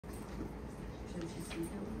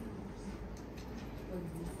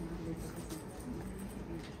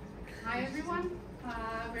Hi everyone,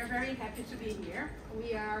 we're very happy to be here.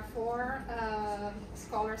 We are four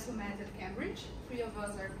scholars who met at Cambridge. Three of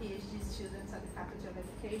us are PhD students at the Faculty of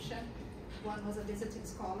Education. One was a visiting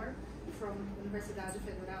scholar from Universidade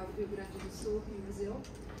Federal do Rio Grande do Sul in Brazil.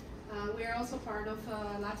 We are also part of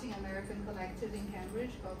a Latin American collective in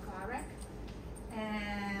Cambridge called CLAREC.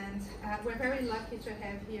 And we're very lucky to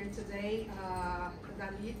have here today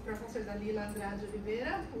Professor Dalila Andrade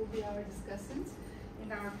Oliveira, who will be our discussant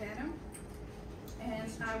in our panel.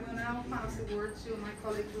 And I will now pass the word to my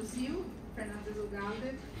colleague Rocio, Fernanda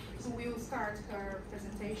Ugalde, who will start her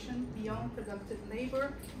presentation, Beyond Productive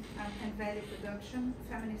Labor and Value Production,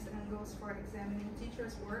 Feminist Angles for Examining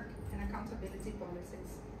Teachers' Work and Accountability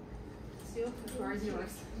Policies. Rocio, the floor is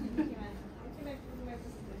yours.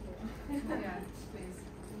 Yeah, please.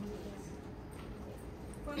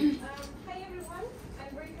 Well, hi everyone.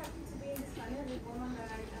 I'm very happy to be in this panel with a woman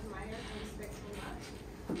that I admire and respect so much.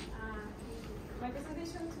 My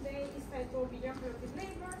presentation today is titled Beyond Productive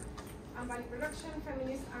Labor and Value Production,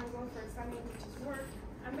 Feminist Angle for Examining Teachers' Work.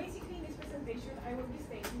 And basically in this presentation I will be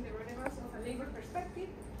stating the relevance of a labor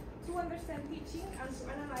perspective to understand teaching and to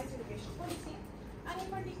analyze education policy, and in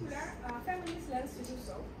particular, feminist lens to do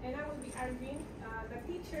so. And I will be arguing that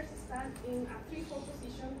teachers stand in a threefold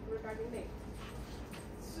position regarding labor.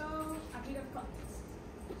 So, a bit of context.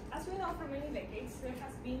 As we know, for many decades, there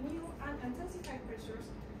has been new and intensified pressures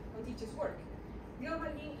on teachers' work.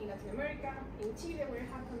 Globally, in Latin America, in Chile, where I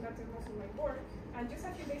have conducted most of my work, and just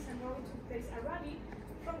a few days ago, it took place a rally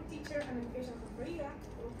from teacher and education from María,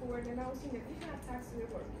 who were denouncing the different attacks to their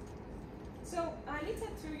work. So,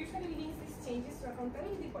 literature usually links these changes to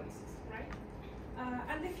accountability policies, right?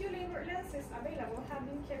 And the few labor lenses available have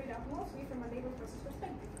been carried out mostly from a labor process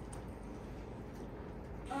perspective.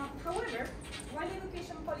 However, while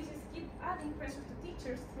education policies keep adding pressure to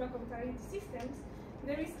teachers through accountability systems,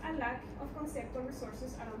 there is a lack of conceptual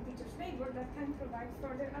resources around teachers' labor that can provide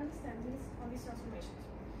further understandings on these transformations,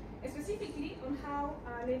 specifically on how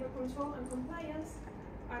labor control and compliance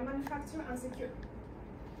are manufactured and secured.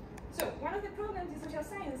 So, one of the problems in social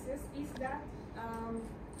sciences is that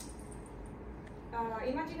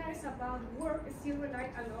imaginaries about work still rely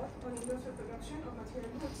a lot on industrial production of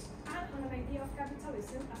material goods and on an idea of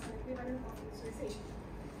capitalism as an equivalent of industrialization.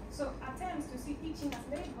 So, attempts to see teaching as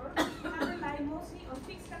labor have relied mostly on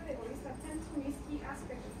fixed categories that tend to miss key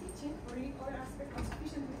aspects of teaching or leave other aspects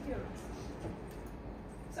insufficiently theorized.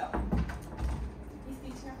 So, is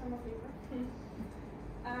teaching a form of labor?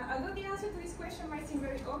 Although the answer to this question might seem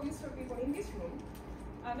very obvious for people in this room,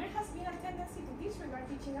 there has been a tendency to disregard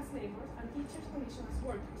teaching as labor and teachers' condition as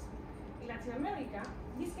workers. In Latin America,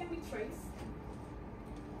 this can be traced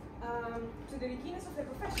to the beginnings of the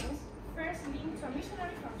professions, first linked to a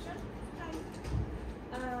missionary function,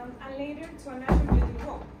 and later to a national building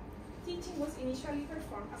role. Teaching was initially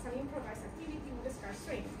performed as an improvised activity with a scarce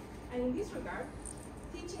training, and in this regard,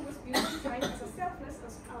 teaching was viewed as a selfless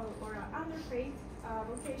or an underpaid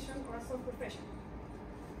vocation or a sole profession.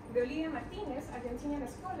 Dalila Martinez, Argentinian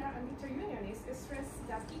scholar and teacher unionist, stressed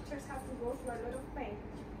that teachers have to go through a lot of pain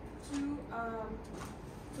to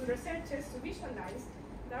researchers to visualize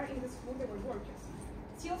that in the school they were workers.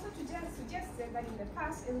 She also suggested that in the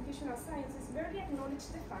past, educational sciences barely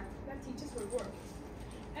acknowledged the fact that teachers were workers.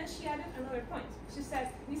 And she added another point. She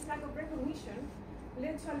said this lack of recognition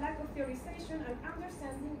led to a lack of theorization and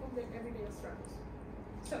understanding of their everyday struggles.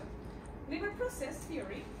 So, labor process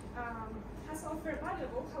theory has offered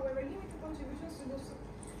valuable, however limited contributions to do so.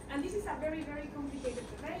 And this is a very, very complicated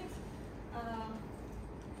debate.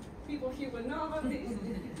 People here will know about this.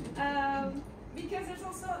 Because there's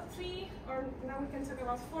also three, or now we can talk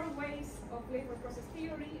about 4 ways of labor process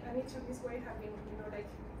theory, and each of these ways have been,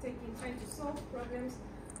 trying to solve problems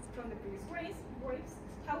from the previous ways.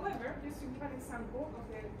 However, just to give an example of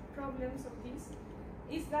the problems of this,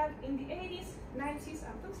 is that in the 80s, 90s,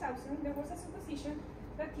 and 2000, there was a supposition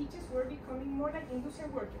that teachers were becoming more like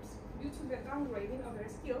industrial workers due to the downgrading of their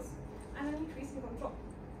skills and an increase in control,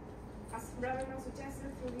 as Bruna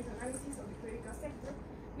suggested through his analysis of the clerical sector,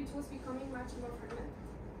 which was becoming much more fragmented.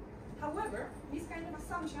 However, this kind of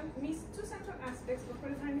assumption missed 2 central aspects of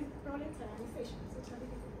proletarianization, such a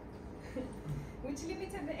difficult word, which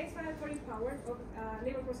limited the explanatory power of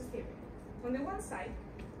labor process theory. On the one side,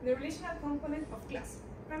 the relational component of class,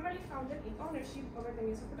 primarily founded in ownership over the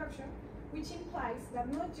means of production, which implies that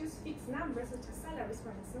not just fixed numbers such as salaries,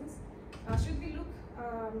 for instance, should be looked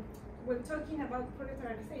when talking about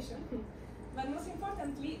proletarianization, but most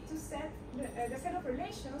importantly, to set the set of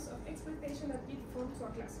relations of exploitation that give form to a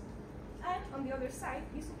class. And on the other side,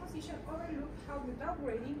 this opposition overlooked how the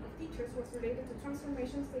downgrading of teachers was related to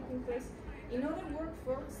transformations taking place in other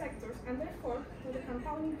workforce sectors and therefore to the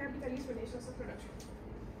compounding capitalist relations of production.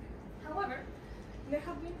 However, there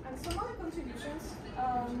have been some other contributions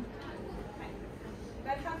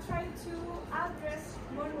that have tried to address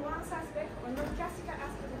more nuanced aspect or more classical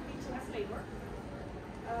aspect of teaching as labor.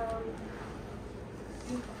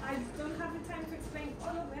 I don't have the time to explain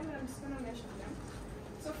all of them, but I'm just going to mention them.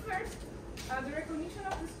 So first, the recognition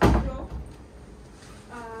of the school role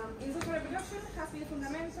in social reproduction has been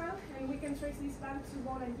fundamental, and we can trace this back to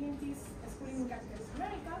Ball and Ginty's Schooling in Capitalist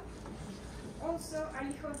America. Also,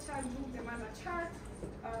 Alijo Child book, The Mana Chart,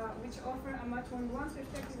 which offer a much more nuanced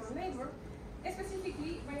perspective on labor,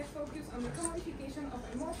 specifically by a focus on the commodification of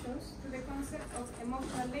emotions to the concept of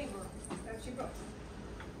emotional labor that she brought.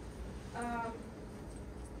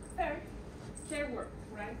 Third, care work,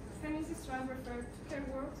 right? Feminist strand referred to care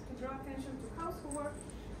work to draw attention to household work,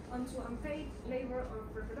 onto unpaid labor or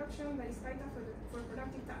reproduction that is vital for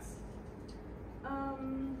productive tasks,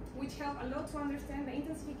 which help a lot to understand the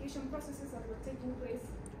intensification processes that were taking place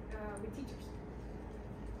with teachers.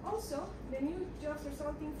 Also, the new jobs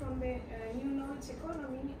resulting from the new knowledge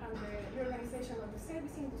economy and the reorganization of the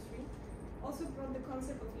service industry also brought the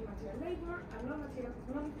concept of immaterial labor and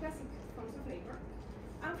non-classic forms of labor.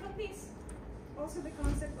 And from this, also the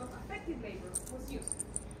concept of affective labor was used.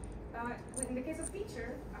 In the case of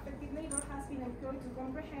teacher, affective labor has been employed to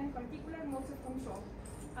comprehend particular modes of control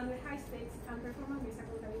under high stakes and performance-based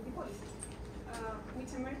accountability policy,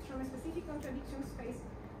 which emerged from specific contradictions faced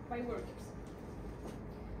by workers.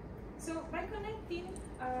 So by connecting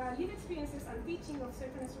lived experiences and teaching of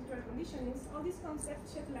certain structural conditionings, all these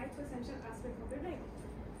concepts shed light to essential aspects of their labor.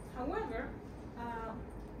 However,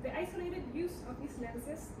 the isolated use of these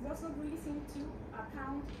lenses does not really seem to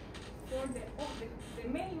account for the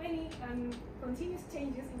many and continuous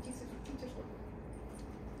changes in teachers' work.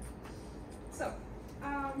 So,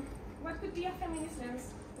 what could be a feminist lens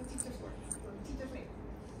to teachers' work, or teachers' labor?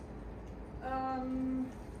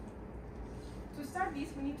 To start this,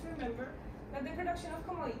 we need to remember that the production of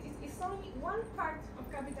commodities is only one part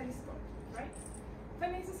of capitalist work, right?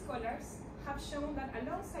 Feminist scholars have shown that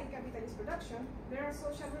alongside capitalist production, there are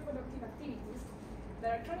social reproductive activities that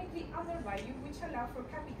are chronically undervalued, which allow for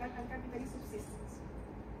capital and capitalist subsistence.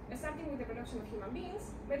 Starting with the production of human beings,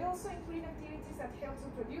 but also including activities that help to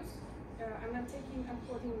produce, and I'm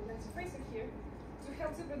quoting Fraser here, to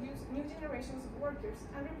help to produce new generations of workers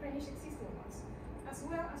and replenish existing ones, as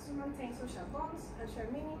well as to maintain social bonds and share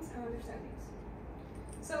meanings and understandings.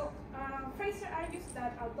 So, Fraser argues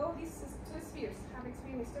that although these two spheres have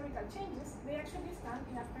experienced historical changes, they actually stand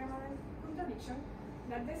in a permanent contradiction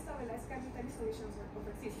that destabilize capitalist conditions of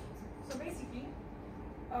existence. So basically,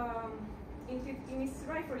 in its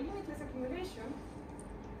drive for limitless accumulation,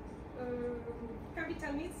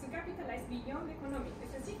 capital needs to capitalize beyond economic,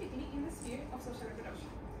 specifically in the sphere of social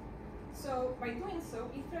reproduction. So by doing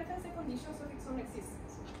so, it threatens the conditions of its own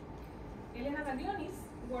existence. Elena Daglioni's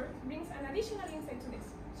work brings an additional insight to this.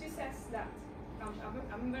 She says that,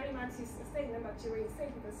 a very Marxist statement, but she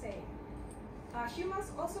reinstated it saying,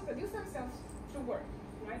 humans also produce themselves through work,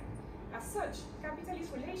 right? As such,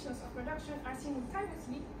 capitalist relations of production are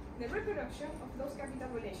simultaneously the reproduction of those capital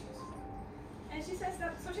relations. And she says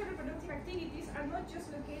that social reproductive activities are not just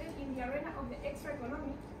located in the arena of the extra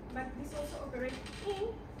economic, but this also operates in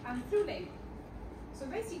and through labor. So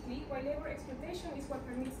basically, while labor exploitation is what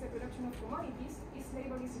permits the production of commodities, is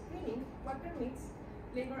labor disciplining what permits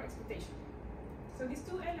labor exploitation. So these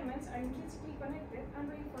two elements are intrinsically connected and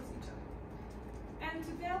reinforce each other. And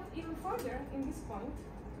to delve even further in this point,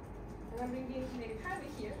 and I'm bringing David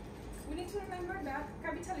Harvey here, we need to remember that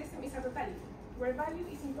capitalism is a totality, where value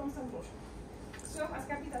is in constant motion. So as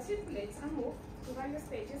capital circulates and moves to various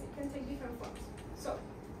stages, it can take different forms. So,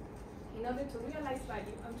 in order to realize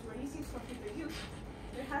value and to release it from future use,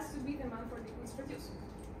 there has to be demand for the goods produced.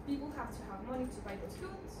 People have to have money to buy those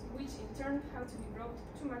goods, which in turn have to be brought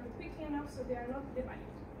to market quickly enough so they are not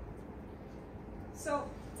devalued.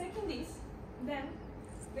 So, taking this, then,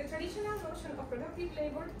 the traditional notion of productive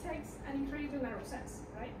labor takes an incredibly narrow sense,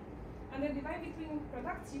 right? And the divide between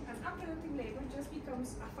productive and unproductive labor just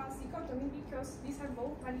becomes a false dichotomy because these are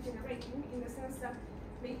both value generating in the sense that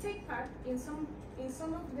they take part in some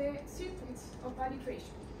of the circuits of value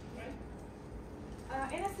creation, right?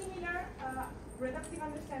 And a similar reductive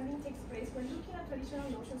understanding takes place when looking at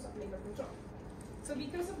traditional notions of labor control. So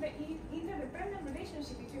because of the interdependent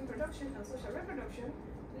relationship between production and social reproduction,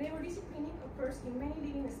 labor disciplining occurs in many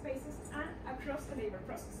living spaces and across the labor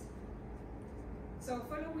process. So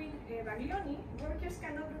following Baglioni, workers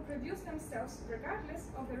cannot reproduce themselves regardless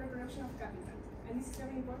of the reproduction of capital. And this is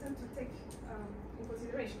very important to take in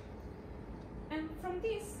consideration. And from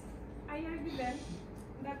this, I argue then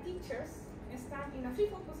that teachers stand in a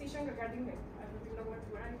threefold position regarding them. I don't even know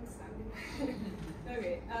where I'm standing.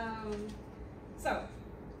 Okay, so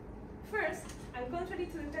first, and contrary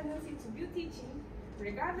to the tendency to view teaching,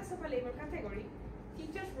 regardless of a labor category,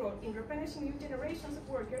 teachers' role in replenishing new generations of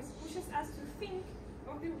workers pushes us to think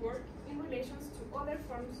of their work in relations to other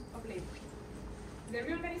forms of labor. The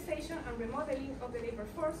reorganization and remodeling of the labor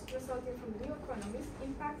force resulting from the new economies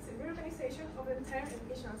impacts the reorganization of the entire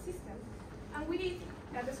educational system, and with it,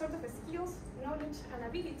 the sort of skills, knowledge, and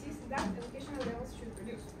abilities that educational levels should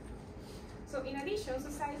produce. So in addition,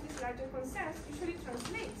 society's larger concerns usually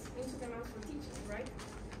translates into demands for teaching, right?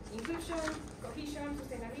 Inclusion, cohesion,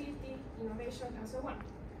 sustainability, innovation, and so on.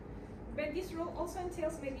 But this role also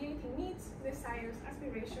entails mediating needs, desires,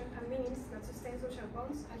 aspirations, and meanings that sustain social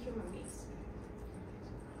bonds and human beings.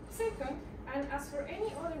 Second, and as for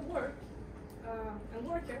any other work and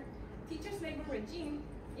worker, teachers' labor regime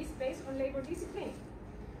is based on labor discipline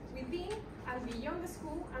within and beyond the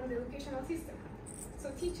school and the educational system.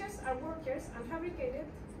 So teachers are workers and fabricated.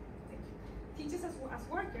 Teachers as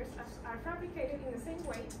workers are fabricated in the same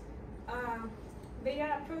way. They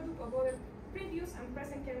are a product of other previous and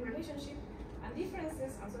present caring relationships, and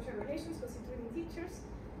differences and social relations constituting teachers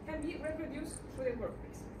can be reproduced through the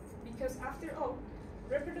workplace. Because after all,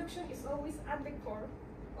 reproduction is always at the core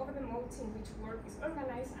of the modes in which work is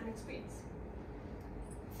organized and experienced.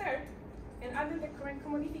 Third, and under the current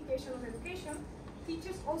commodification of education,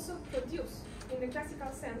 teachers also produce in the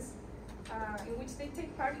classical sense in which they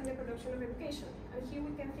take part in the production of education. And here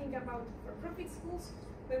we can think about for-profit schools,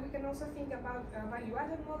 but we can also think about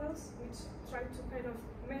value-added models, which try to kind of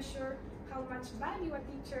measure how much value a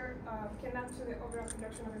teacher can add to the overall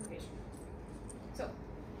production of education. So,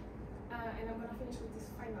 and I'm going to finish with this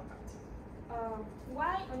final part.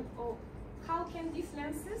 How can these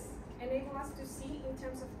lenses enable us to see in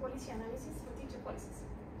terms of policy analysis for teacher policies?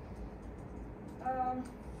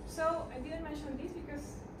 So I didn't mention this because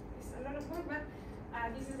it's a lot of work, but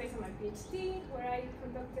this is based on my PhD, where I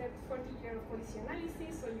conducted 40 years of policy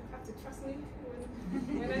analysis, so you have to trust me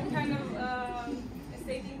when I'm kind of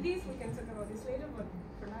stating this. We can talk about this later, but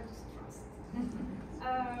for now, just trust.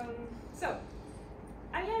 So,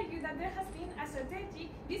 I argue that there has been a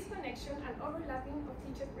strategic disconnection and overlapping of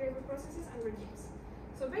teacher labor processes and regimes.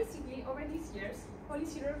 So basically, over these years,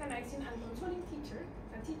 policy reorganizing and controlling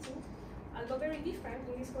teaching, although very different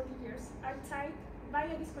in these 40 years, are tied by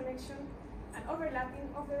a disconnection and overlapping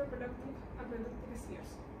of the reproductive and productive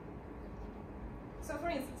spheres. So for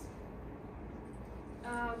instance,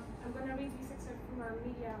 I'm going to read this excerpt from a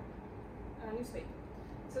media newspaper.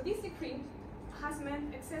 So this decree has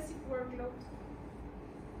meant excessive workload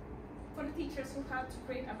for the teachers who had to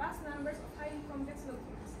create a vast numbers of highly complex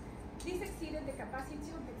documents. This exceeded the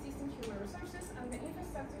capacity of the existing human resources and the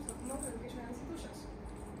infrastructures of most educational institutions.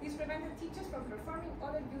 This prevented teachers from performing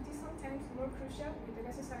other duties sometimes more crucial with the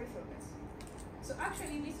necessary focus. So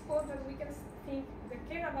actually, this quote that we can think the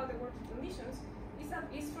care about the working conditions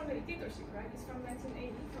is from the dictatorship, right? It's from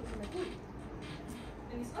 1980, from the Peru.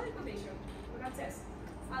 And this other quotation, that says,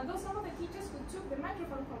 although some of the teachers who took the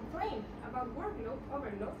microphone complained about workload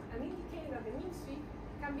overload and indicated that the ministry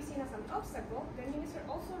can be seen as an obstacle, the minister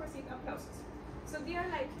also received applauses. So they are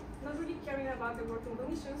like not really caring about the working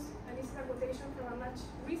conditions, and this is a quotation from a much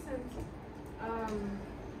recent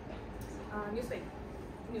newspaper.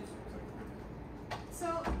 So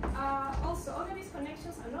also all of these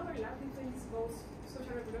connections and overlap between these both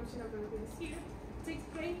social reproduction and productive sphere takes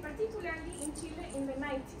place particularly in Chile in the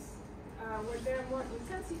 90s, where there are more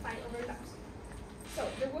intensified overlaps. So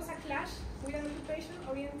there was a clash with an occupation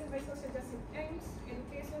oriented by social justice aims,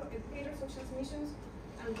 educators, social missions,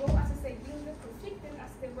 and role as a state builder conflicted as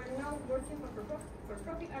they were now working for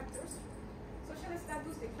profit actors. Social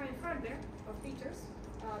status declined further of teachers,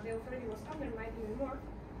 the authority was undermined even more,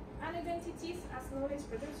 and identities as knowledge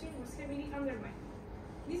production was heavily undermined.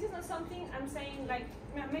 This is not something I'm saying like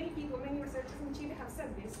many people, many researchers in Chile have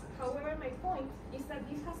said this. However, my point is that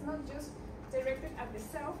this has not just directed at the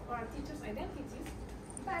self or at teachers' identities,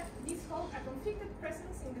 but this holds a conflicted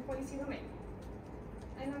presence in the policy domain.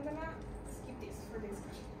 And I'm gonna skip this for the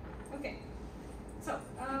discussion. Okay, so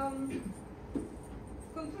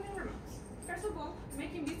concluding remarks. First of all,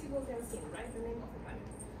 making visible the unseen, right? The name of the panel.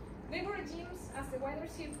 Labor regimes as the wider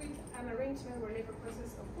circuit and arrangement where labor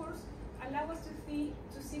process occurs allow us to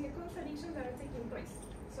see the contradictions that are taking place.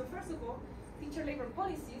 So first of all, teacher labor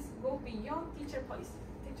policies go beyond teacher policy.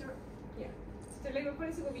 the labor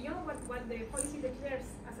policy go beyond what the policy declares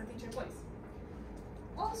as a teacher policy.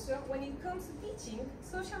 Also, when it comes to teaching,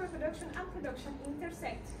 social reproduction and production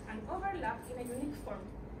intersect and overlap in a unique form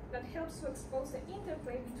that helps to expose the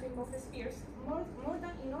interplay between both spheres more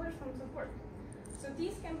than in other forms of work. So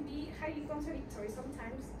these can be highly contradictory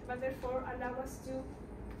sometimes, but therefore allow us to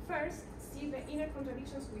first see the inner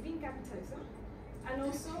contradictions within capitalism, and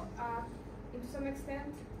also, to some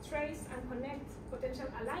extent, trace and connect potential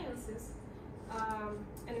alliances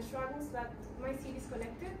and struggles that might seem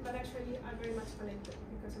disconnected, but actually are very much connected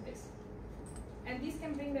because of this. And this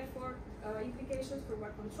can bring, therefore, implications for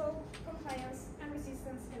work control, compliance, and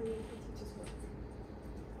resistance and meaningful teachers' work.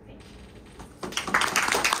 Thank you.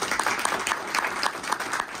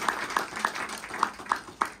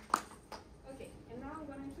 Okay, and now I'm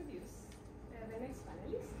going to introduce the next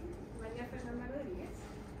panelist, María Fernanda Rodríguez,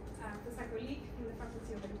 who's a colleague in the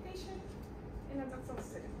Faculty of Education and a doctoral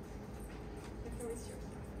student. The floor is yours.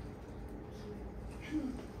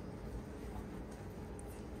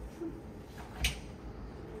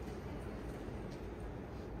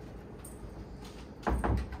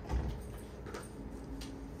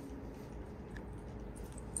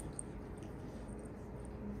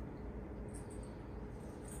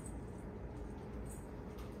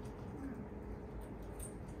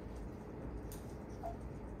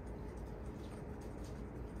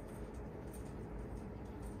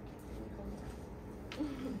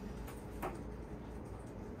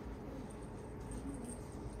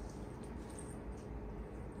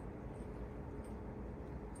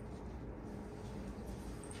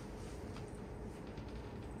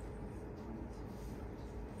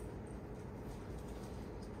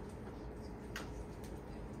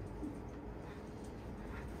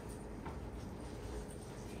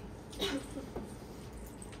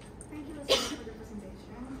 Thank you, Rocio, for the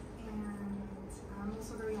presentation, and I'm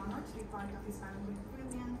also very honored to be part of this panel with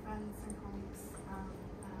brilliant friends and colleagues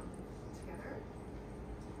together.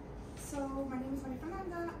 So, my name is María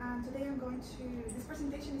Fernanda, and today this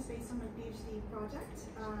presentation is based on my PhD project,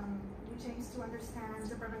 which aims to understand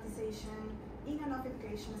the privatization in and of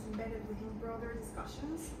education as embedded within broader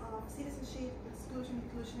discussions of citizenship, exclusion,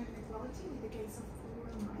 inclusion, and equality with the case of Peru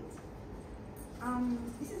in mind.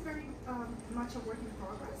 This is very much a work in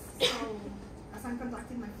progress, so as I'm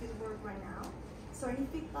conducting my fieldwork right now, so any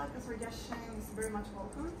feedback or suggestion is very much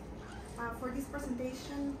welcome. For this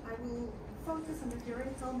presentation, I will focus on the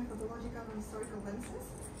theoretical, methodological, and historical lenses,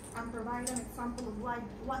 and provide an example of what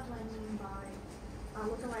do I mean by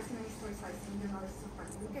localizing and historicizing the analysis of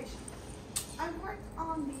practical education. I've worked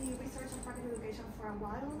on the research of practical education for a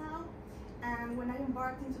while now, and when I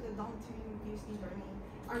embarked into the daunting PhD journey,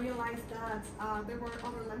 I realized that there were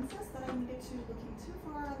other lenses that I needed to look into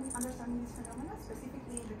for understanding this phenomena,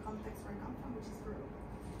 specifically in the context where I come from, which is Peru.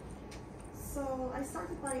 So I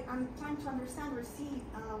started by trying to understand or see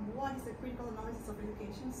what is the critical analysis of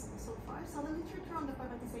education so far. So the literature on the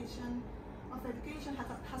privatization of education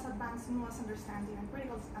has advanced nuanced understanding and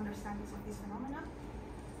critical understandings of this phenomena.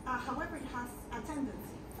 However, it has a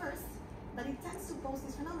tendency, first, that it tends to pose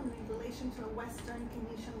this phenomenon in relation to a Western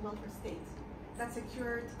Keynesian welfare state that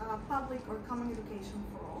secured public or common education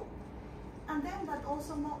for all. And then that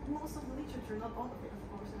also most of the literature, not all of it, of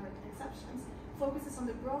course, there are exceptions, focuses on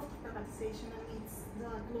the growth of privatization amidst the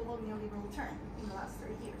global neoliberal turn in the last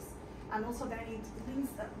 30 years. And also then it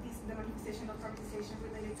links the manifestation of privatization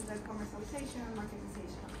related to the commercialization and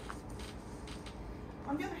marketization.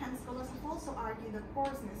 On the other hand, scholars have also argued the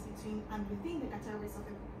porousness between and within the categories of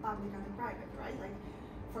the public and the private, right? Like,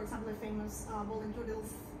 for example, the famous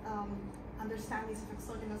Bolden-Trudel's understandings of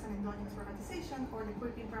exogenous and endogenous privatization, or the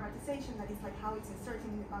grouping privatization, that is like how it's inserting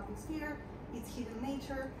in the public sphere, its hidden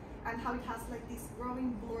nature, and how it has like these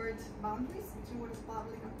growing blurred boundaries between what is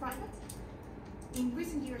public and private. In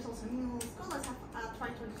recent years, also new scholars have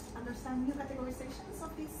tried to understand new categorizations of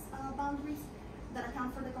these boundaries that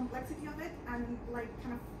account for the complexity of it, and like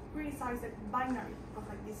kind of criticize the binary of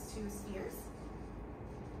like these two spheres.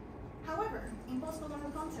 However, in post-colonial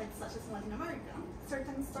contexts, such as Latin America,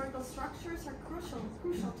 certain historical structures are crucial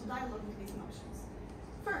to dialogue with these notions.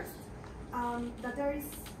 First, that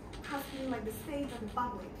has been like the state and the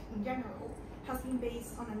public in general has been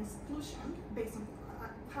based on an exclusion,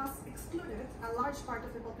 has excluded a large part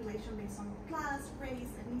of the population based on class,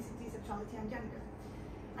 race, ethnicity, sexuality, and gender.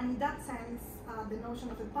 And in that sense, the notion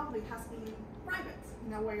of the public has been private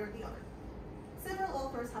in a way or the other. Several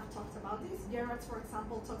authors have talked about this. Gerais, for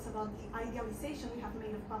example, talks about the idealization we have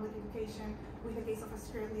made of public education with the case of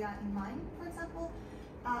Australia in mind, for example.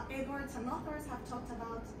 Edwards and others have talked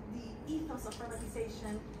about the ethos of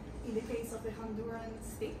privatization in the case of the Honduran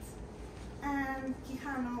state. And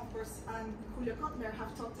Quijano, of course, and Julio Kotler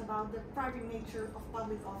have talked about the private nature of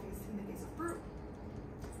public office in the case of Peru.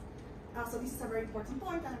 So this is a very important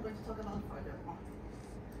point, and I'm going to talk about further on.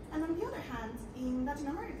 And on the other hand, in Latin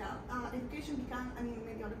America, education began, and in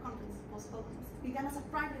many other countries, post-colonies, began as a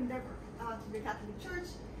private endeavor to the Catholic Church,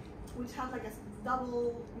 which had like a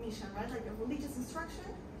double mission, right? Like a religious instruction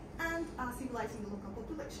and civilizing the local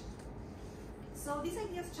population. So these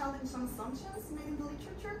ideas challenge some assumptions made in the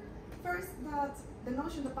literature. First, that the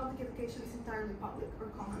notion that public education is entirely public or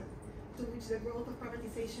common, to which the growth of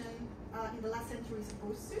privatization in the last century is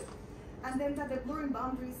opposed to. And then that the blurring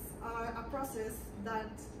boundaries are a process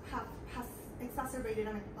that has exacerbated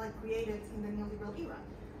and created in the neoliberal era.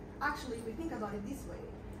 Actually, if we think about it this way,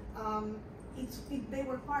 they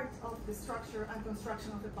were part of the structure and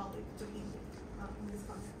construction of the public to begin with in this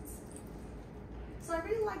context. So I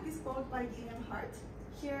really like this quote by Gillian Hart.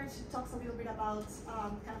 Here she talks a little bit about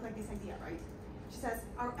kind of like this idea, right? She says,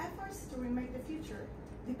 our efforts to remake the future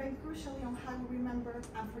depend crucially on how we remember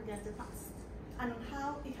and forget the past, and on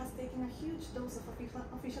how it has taken a huge dose of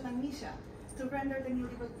official amnesia to render the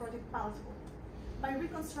neoliberal project palatable. By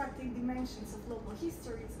reconstructing dimensions of local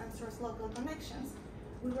histories and source local connections,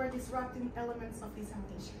 we were disrupting elements of this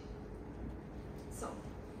amnesia. So,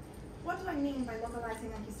 what do I mean by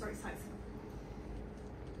localizing and historicizing?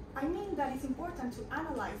 I mean that it's important to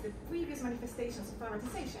analyze the previous manifestations of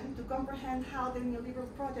privatization to comprehend how the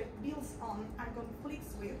neoliberal project builds on and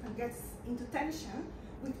conflicts with and gets into tension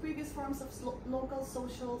with previous forms of local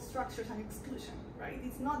social structures and exclusion, right?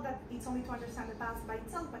 It's not that it's only to understand the past by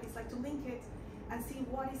itself, but it's like to link it and see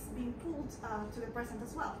what is being pulled to the present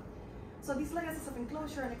as well. So these legacies of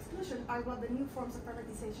enclosure and exclusion are what the new forms of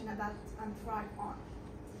privatization adapt and thrive on.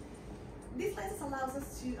 This lens allows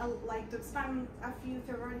us to to expand a few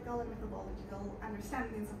theoretical and methodological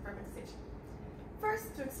understandings of privatization.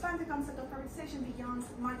 First, to expand the concept of privatization beyond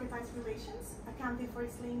marketized relations, accounting for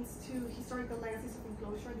its links to historical legacies of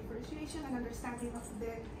enclosure, differentiation, and understanding of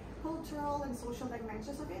the cultural and social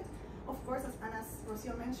dimensions of it. Of course, as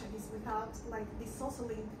Rocio mentioned, is without this social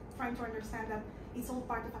link, trying to understand that it's all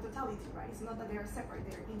part of a totality, right? It's not that they are separate,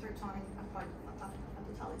 they're intertwined and part of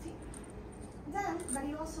a totality. Then, that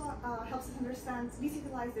it also helps us understand,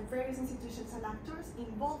 visibilize the various institutions and actors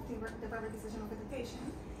involved in the privatization of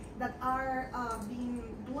education that are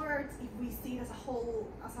being blurred if we see it as a whole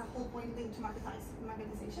point linked to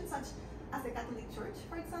marketization, such as the Catholic Church,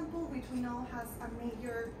 for example, which we know has a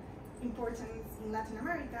major importance in Latin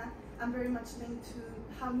America and very much linked to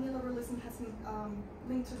how neoliberalism has been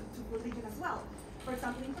linked to religion as well. For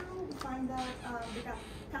example, in Peru, we find that the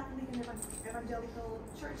Catholic and evangelical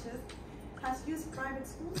churches has used private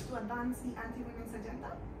schools to advance the anti-women's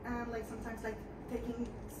agenda, and sometimes taking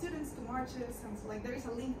students to marches, and so there is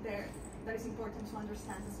a link there that is important to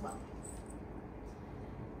understand as well.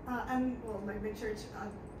 And the church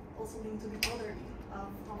also linked to the other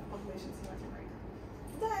of populations in Latin America.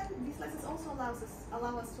 Then these lessons also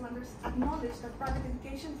allow us to acknowledge that private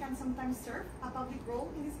education can sometimes serve a public role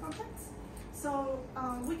in this context. So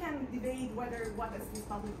we can debate what does this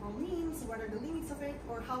public role means, what are the limits of it,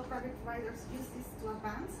 or how private providers use this to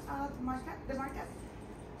advance the market.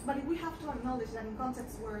 But we have to acknowledge that in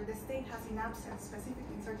contexts where the state has been absent,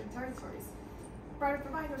 specifically in certain territories, private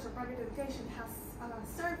providers or private education has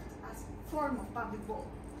served as a form of public role,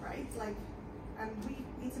 right?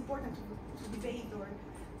 It's important to debate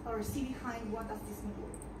or see behind what does this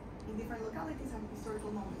mean in different localities and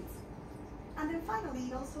historical moments. And then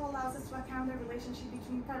finally, it also allows us to account the relationship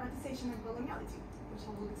between privatization and coloniality, which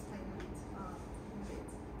I will explain in a bit.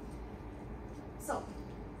 So,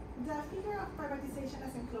 the figure of privatization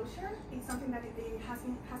as enclosure is something that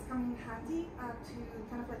has come in handy to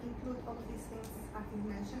kind of include all of these things I've been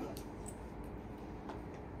mentioning.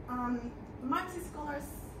 Marxist scholars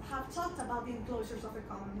have talked about the enclosures of the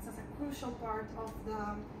commons as a crucial part of the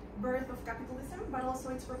birth of capitalism, but also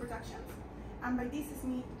its reproduction. And by this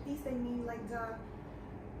they mean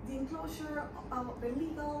the enclosure of the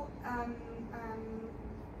legal and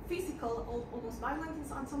physical, almost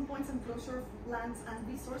violent at some points, enclosure of lands and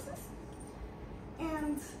resources.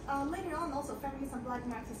 And later on, also feminist and black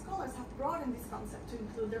Marxist scholars have broadened this concept to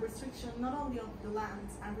include the restriction not only of the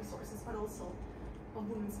lands and resources, but also of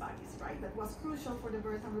women's bodies, right? That was crucial for the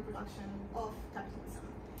birth and reproduction of capitalism,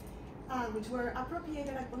 which were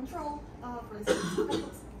appropriated and controlled for the sake of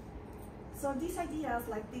capitalism. So these ideas,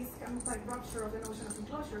 this kind of rupture of the notion of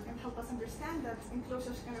enclosure, can help us understand that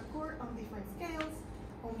enclosures can occur on different scales,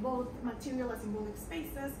 on both material and symbolic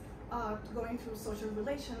spaces, going through social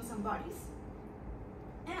relations and bodies.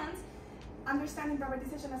 And understanding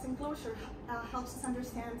privatization as enclosure helps us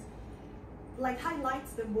understand like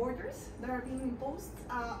highlights the borders that are being imposed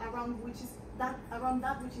around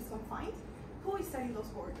that which is confined. Who is setting those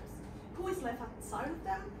borders? Who is left outside of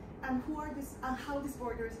them? And how these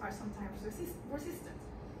borders are sometimes resisted.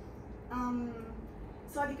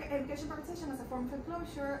 So education privatization as a form of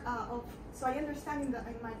enclosure so I understand in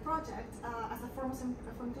my project as a form of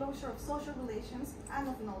enclosure of social relations and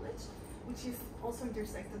of knowledge, which is also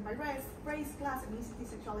intersected by race, class, ethnicity,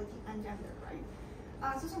 sexuality, and gender, right?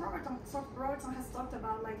 Susan Robertson has talked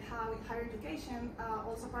about like how in higher education,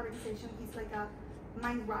 also privatization is like a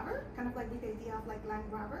mind grabber, kind of like with the idea of like land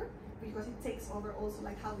grabber, because it takes over also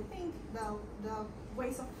like how we think, the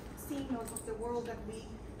ways of seeing of the world that we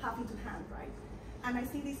have into hand, right? And I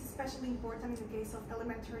see this especially important in the case of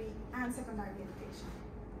elementary and secondary education.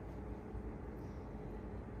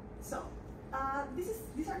 So,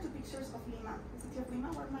 these are two pictures of Lima, the city of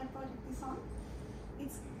Lima, where my project is on.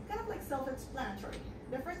 It's kind of like self-explanatory.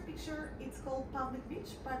 The first picture, it's called public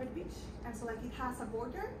beach, private beach, and so like it has a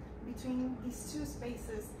border between these two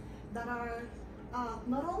spaces that are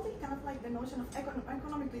not only kind of like the notion of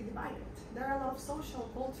economically divided. There are a lot of social,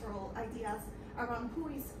 cultural ideas around who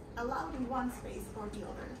is allowed in one space or the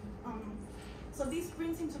other. So this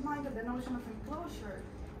brings into mind that the notion of enclosure,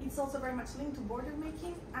 it's also very much linked to border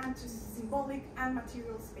making and to symbolic and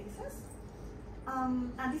material spaces.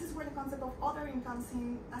 And this is where the concept of othering comes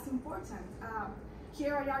in as important.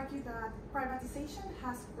 Here I argue that privatization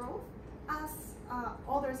has growth as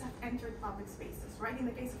others have entered public spaces, right? In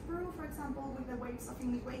the case of Peru, for example, with the waves of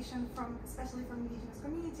immigration especially from indigenous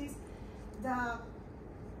communities, the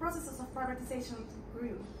processes of privatization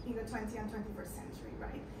grew in the 20th and 21st century,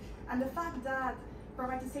 right? And the fact that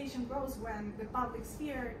privatization grows when the public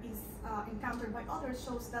sphere is encountered by others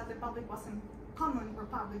shows that the public wasn't common or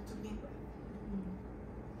public to begin with.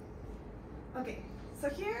 Okay, so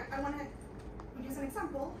here I want to use an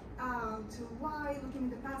example to why looking in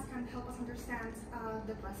the past can help us understand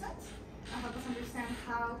the present and help us understand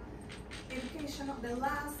how education, the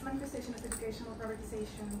last manifestation of educational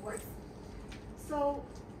privatization works. So,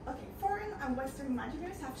 okay, foreign and Western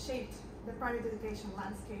imaginers have shaped the private education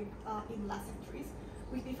landscape in the last centuries,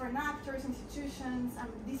 with different actors, institutions, and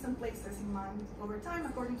distant places in mind over time,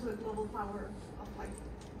 according to the global power of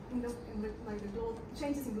the global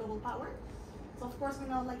changes in global power. So of course we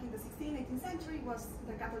know, like in the 16th, 18th century was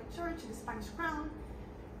the Catholic Church, the Spanish Crown,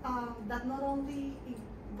 that not only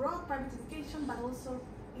brought private education but also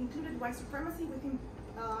included white supremacy within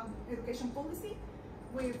education policy,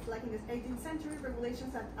 with, like in the 18th century,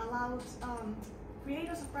 regulations that allowed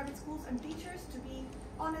creators of private schools and teachers to be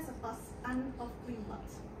honest and of clean blood,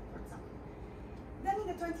 for example. Then in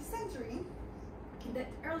the 20th century, in the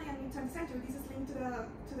early and mid 20th century, this is linked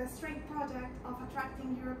to the straight project of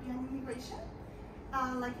attracting European immigration.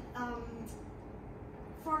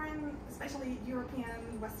 Foreign, especially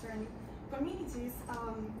European, Western communities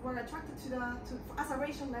were attracted as a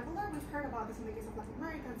racial leveler. We've heard about this in the case of Latin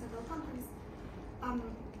America and several countries.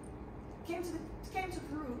 Came to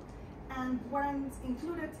Peru and weren't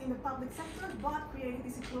included in the public sector, but created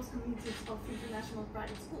these close communities of international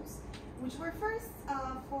private schools, which were first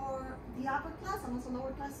for the upper class and also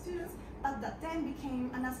lower class students, but that then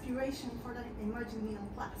became an aspiration for the emerging middle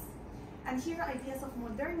class. And here ideas of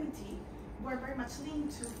modernity were very much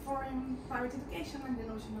linked to foreign private education and the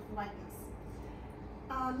notion of whiteness.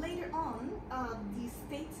 Later on, the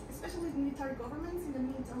states, especially military governments in the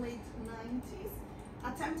mid and late 90s,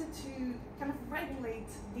 attempted to kind of regulate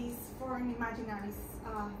these foreign imaginaries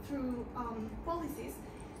through policies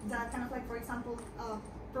that kind of like, for example,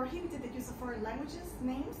 prohibited the use of foreign language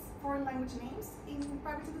names in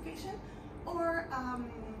private education, or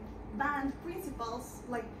banned principals,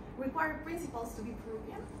 like required principals to be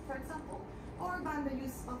Peruvian, for example, or banned the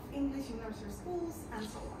use of English in nursery schools, and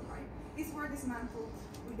so on, right? These were dismantled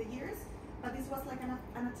with the years, but this was like an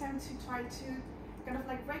attempt to try to kind of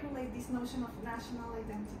like regulate this notion of national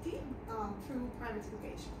identity through private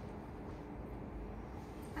education.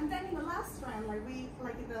 And then in the last trend, in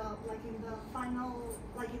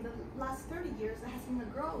the last 30 years, there has been a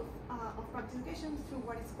growth of private education through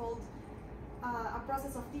what is called a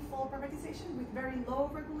process of default privatization with very low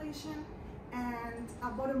regulation and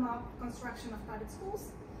a bottom-up construction of private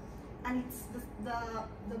schools. And it's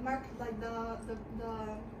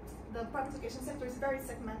the private education sector is very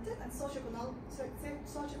segmented and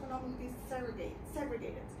socioeconomically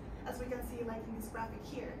segregated, as we can see like in this graphic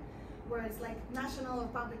here, where it's like national or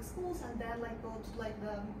public schools, and then like go to like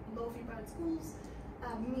the low-fee private schools,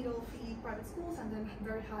 middle-fee private schools, and then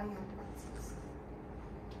very high-end private schools.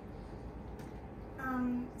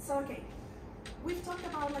 So okay, we've talked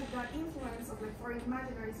about like the influence of like foreign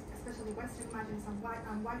imaginaries, especially Western imaginaries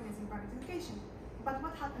and whiteness in private education. But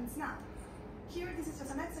what happens now? Here, this is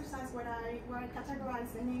just an exercise where I categorize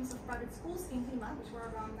the names of private schools in Lima, which were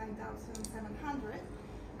around 9,700,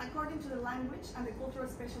 according to the language and the cultural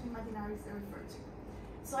spatial imaginaries they refer to.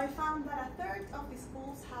 So I found that a third of the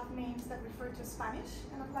schools have names that refer to Spanish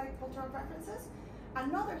and apply cultural references,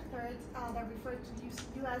 another third that refer to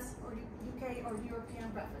US or UK or European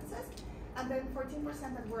references, and then 14%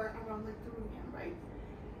 that were around like Peruvian, right?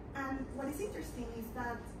 And what is interesting is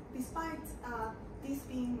that despite this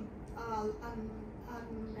being an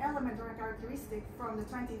element or a characteristic from the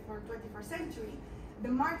 20th or 21st century, the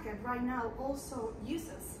market right now also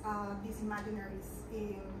uses these imaginaries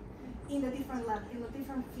in the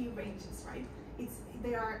different fee ranges, right?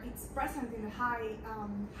 It's present in the high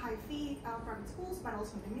fee private schools, but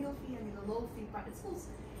also in the middle fee and in the low fee private schools.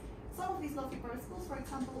 Some of these low fee private schools, for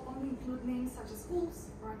example, only include names such as schools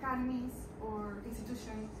or academies or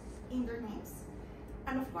institutions in their names.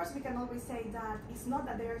 And of course, we can always say that it's not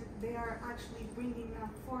that they are actually bringing a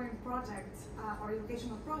foreign project or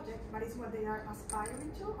educational project, but it's what they are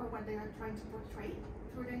aspiring to or what they are trying to portray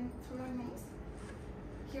through their names.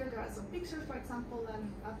 Here there are some pictures, for example,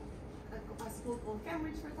 a school called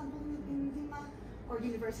Cambridge, for example, in Lima, or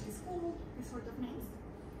University School, these sort of names.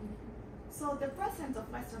 So the presence of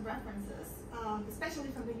Western references, especially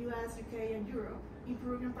from the US, UK, and Europe, in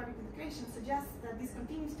Peruvian private education suggests that this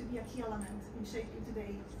continues to be a key element in shaping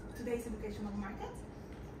today's educational market.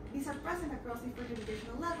 These are present across different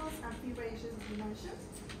educational levels and fee ranges, as we mentioned.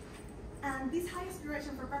 And this high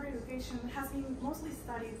aspiration for private education has been mostly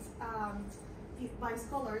studied by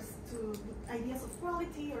scholars to ideas of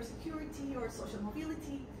quality or security or social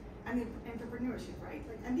mobility and entrepreneurship, right?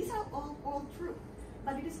 And these are all true.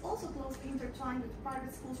 But it is also closely intertwined with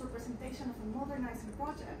private schools' representation of a modernizing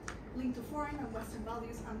project linked to foreign and Western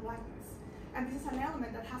values and whiteness. And this is an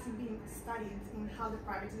element that hasn't been studied in how the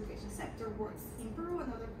private education sector works in Peru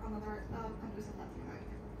and other countries of Latin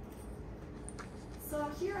America. So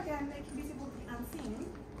here again, making visible the unseen,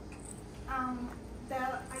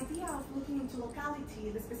 the idea of looking into locality,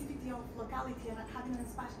 the specificity of locality and having a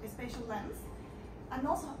spatial lens, and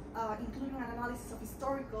also including an analysis of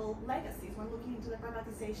historical legacies when looking into the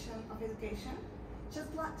privatization of education,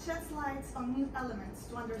 sheds light on new elements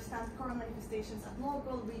to understand current manifestations at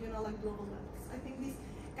local, regional, and global levels. I think this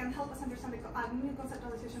can help us understand a new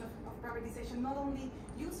conceptualization of privatization, not only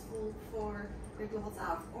useful for the global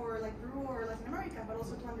south or like Peru or Latin America, but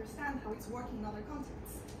also to understand how it's working in other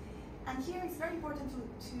contexts. And here it's very important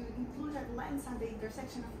to include a lens and the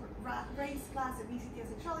intersection of race, class, ethnicity,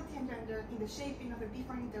 sexuality, and gender in the shaping of the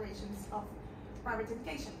different iterations of private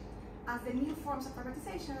education. As the new forms of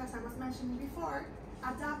privatization, as I was mentioning before,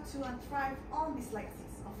 adapt to and thrive on these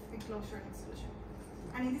legacies of enclosure and exclusion.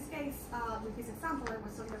 And in this case, with this example, I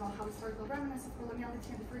was talking about how historical remnants of coloniality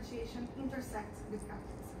and differentiation intersect with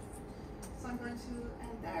capitalism. So I'm going to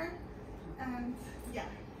end there. And yeah,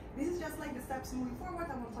 this is just like the steps moving forward.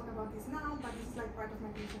 I won't talk about this now, but this is like part of my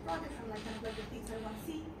PhD project and like kind of like the things I want to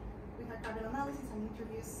see with archival analysis and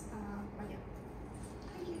interviews. María.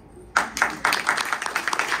 Thank you.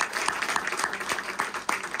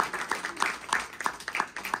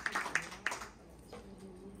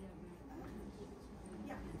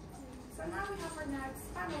 Yeah. So now we have our next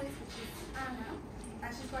panelist, which is Iana,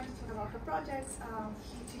 and she's going to talk about her projects.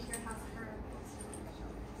 She here has her.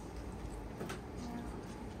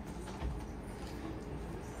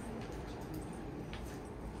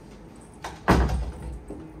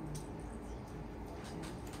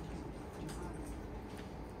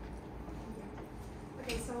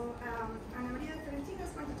 María Fiorentino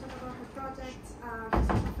is going to talk about her project. She's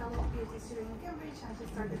a fellow PhD student in Cambridge, and she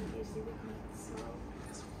started the PhD with me. So,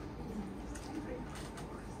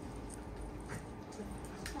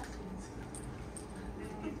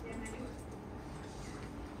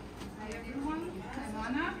 hi everyone, I'm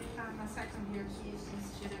Iana. I'm a second year PhD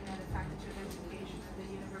student at the Faculty of Education at the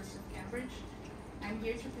University of Cambridge. I'm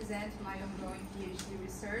here to present my ongoing PhD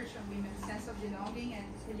research on women's sense of belonging and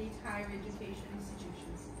elite higher education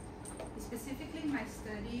institutions. Specifically, my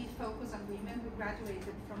study focused on women who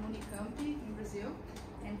graduated from Unicamp in Brazil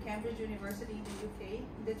and Cambridge University in the UK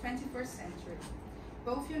in the 21st century.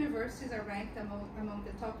 Both universities are ranked among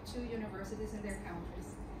the top 2 universities in their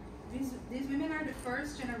countries. These women are the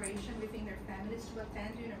first generation within their families to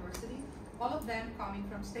attend university, all of them coming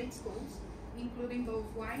from state schools, including both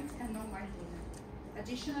white and non-white women.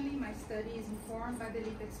 Additionally, my study is informed by the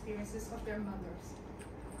lived experiences of their mothers.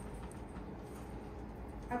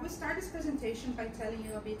 I will start this presentation by telling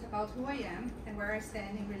you a bit about who I am and where I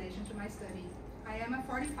stand in relation to my study. I am a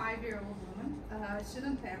 45-year-old woman woman, a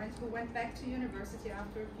student parent who went back to university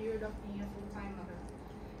after a period of being a full-time mother.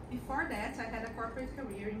 Before that, I had a corporate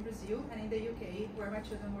career in Brazil and in the UK, where my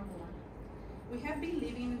children were born. We have been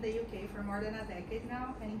living in the UK for more than a decade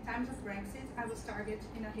now, and in times of Brexit, I was targeted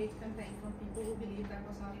in a hate campaign from people who believed I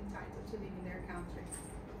was not entitled to live in their country.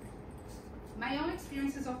 My own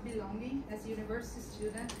experiences of belonging as a university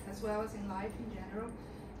student, as well as in life in general,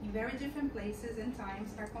 in very different places and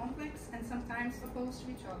times, are complex and sometimes opposed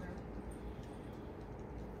to each other.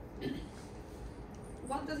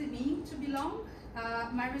 What does it mean to belong?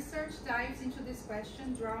 My research dives into this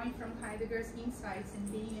question, drawing from Heidegger's insights in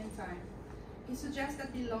being and time. He suggests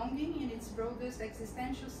that belonging, in its broadest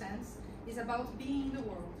existential sense, is about being in the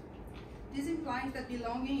world. This implies that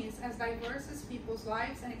belonging is as diverse as people's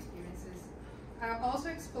lives and experiences. I'll also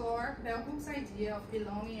explore Bell Hook's idea of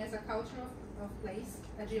belonging as a culture of place,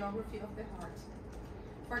 a geography of the heart.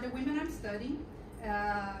 For the women I'm studying,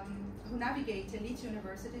 who navigate elite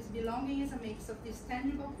universities, belonging is a mix of these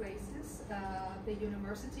tangible places, the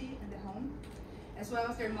university and the home, as well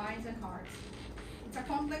as their minds and hearts. It's a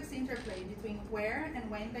complex interplay between where and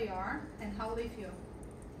when they are and how they feel.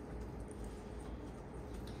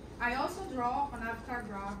 I also draw on Avtar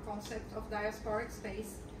Bra's concept of diasporic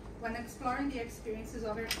space when exploring the experiences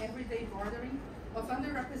of everyday bordering of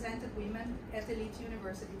underrepresented women at elite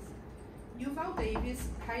universities. Yuval Davis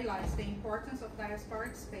highlights the importance of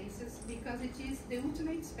diasporic spaces because it is the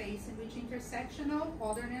ultimate space in which intersectional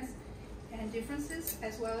otherness and differences,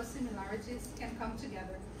 as well as similarities, can come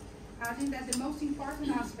together, adding that the most important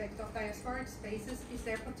aspect of diasporic spaces is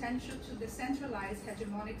their potential to decentralize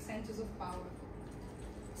hegemonic centers of power.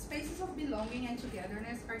 Spaces of belonging and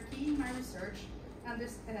togetherness are key in my research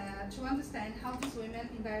to understand how these women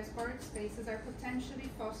in diasporic spaces are potentially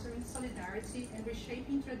fostering solidarity and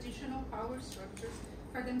reshaping traditional power structures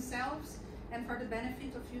for themselves and for the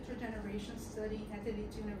benefit of future generations studying at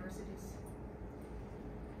elite universities.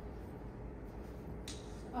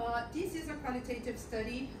 This is a qualitative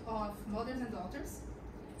study of mothers and daughters.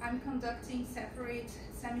 I'm conducting separate,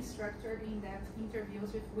 semi-structured, in-depth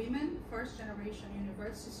interviews with women, first-generation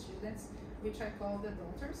university students, which I call the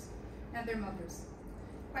daughters, and their mothers.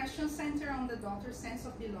 Questions center on the daughter's sense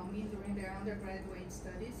of belonging during their undergraduate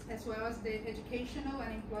studies, as well as the educational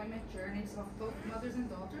and employment journeys of both mothers and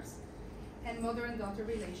daughters, and mother and daughter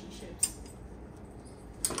relationships.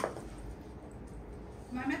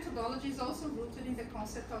 My methodology is also rooted in the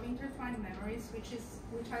concept of intertwined memories,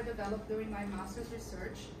 which I developed during my master's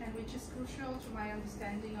research, and which is crucial to my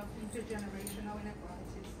understanding of intergenerational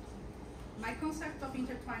inequalities. My concept of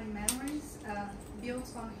intertwined memories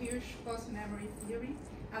builds on Hirsch's post-memory theory,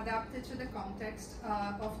 adapted to the context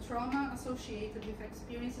of trauma associated with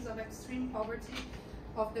experiences of extreme poverty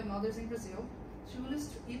of the mothers in Brazil, to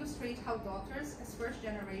illustrate how daughters, as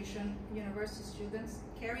first-generation university students,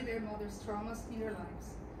 carry their mothers' traumas in their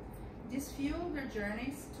lives. This fuels their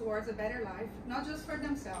journeys towards a better life, not just for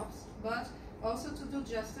themselves, but also to do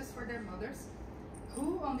justice for their mothers,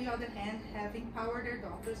 who, on the other hand, have empowered their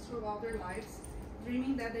daughters throughout their lives,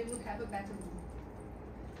 dreaming that they would have a better world.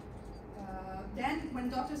 Then, when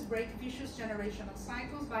daughters break vicious generational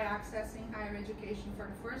cycles by accessing higher education for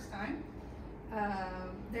the first time,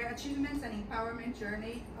 their achievements and empowerment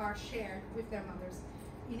journey are shared with their mothers,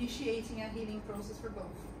 initiating a healing process for both.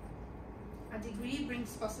 A degree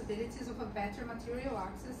brings possibilities of a better material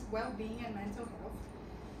access, well-being, and mental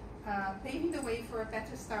health, paving the way for a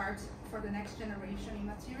better start for the next generation in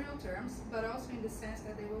material terms, but also in the sense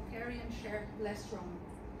that they will carry and share less trauma.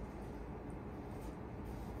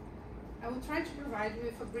 I will try to provide you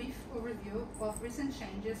with a brief overview of recent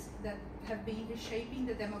changes that have been reshaping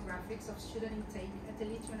the demographics of student intake at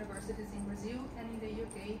elite universities in Brazil and in the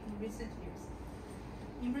UK in recent years.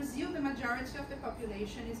 In Brazil, the majority of the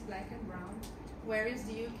population is black and brown, whereas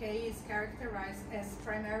the UK is characterized as a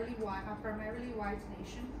primarily white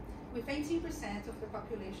nation, with 18% of the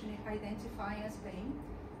population identifying as being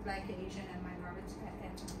black, Asian, and minority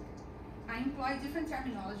ethnic. I employ different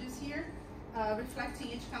terminologies here,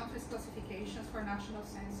 reflecting each country's classifications for national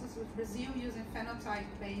census, with Brazil using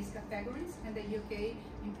phenotype-based categories and the UK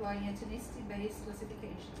employing ethnicity-based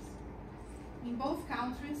classifications. In both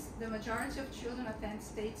countries, the majority of children attend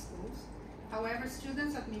state schools. However,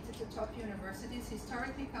 students admitted to top universities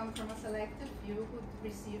historically come from a selected few who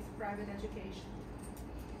receive private education.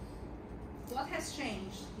 What has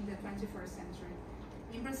changed in the 21st century?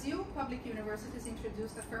 In Brazil, public universities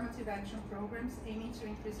introduced affirmative action programs aiming to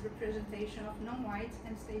increase representation of non-white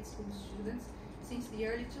and state school students since the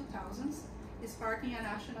early 2000s, sparking a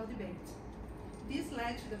national debate. This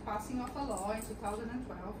led to the passing of a law in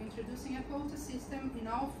 2012 introducing a quota system in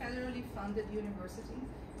all federally funded universities,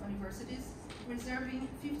 universities, reserving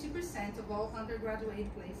 50% of all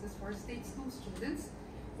undergraduate places for state school students,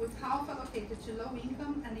 with half allocated to low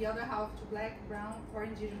income and the other half to black, brown, or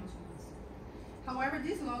indigenous ones. However,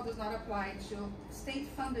 this law does not apply to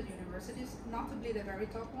state-funded universities, notably the very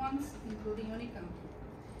top ones, including Unicamp.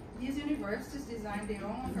 These universities designed their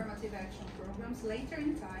own affirmative action programs later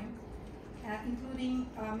in time, including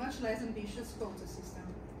a much less ambitious quota system.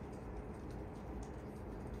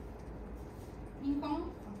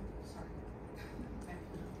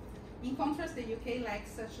 In contrast, the UK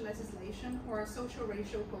lacks such legislation or a social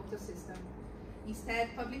racial quota system. Instead,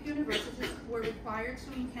 public universities were required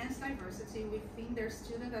to enhance diversity within their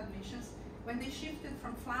student admissions when they shifted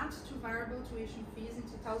from flat to variable tuition fees in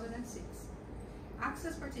 2006.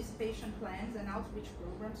 Access participation plans and outreach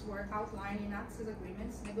programs were outlined in access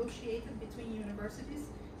agreements negotiated between universities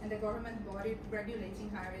and the government body regulating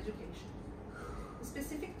higher education. The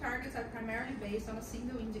specific targets are primarily based on a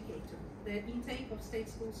single indicator, the intake of state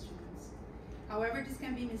school students. However, this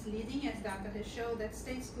can be misleading, as data has shown that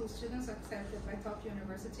state school students accepted by top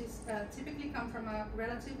universities typically come from a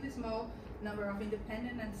relatively small number of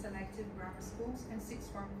independent and selective grammar schools and sixth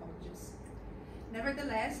form colleges.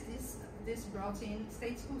 Nevertheless, this brought in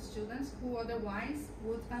state school students who otherwise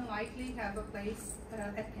would unlikely have a place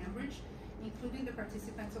at Cambridge, including the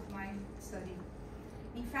participants of my study.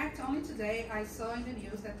 In fact, only today I saw in the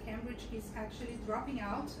news that Cambridge is actually dropping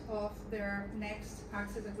out of their next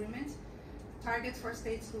access agreement targets for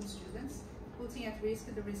state school students, putting at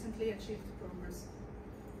risk the recently achieved progress.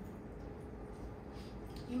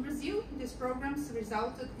 In Brazil, these programs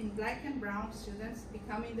resulted in black and brown students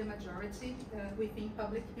becoming the majority within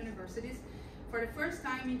public universities for the first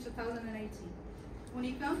time in 2018.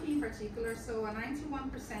 Unicamp in particular saw a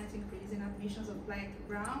 91% increase in admissions of black,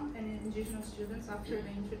 brown, and indigenous students after the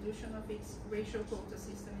introduction of its racial quota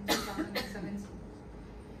system in 2017.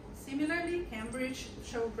 Similarly, Cambridge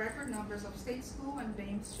showed record numbers of state school and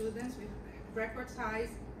BAME students with record highs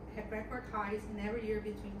in every year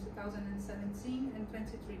between 2017 and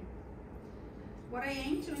 23. What I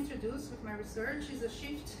aim to introduce with my research is a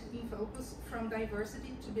shift in focus from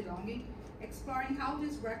diversity to belonging, exploring how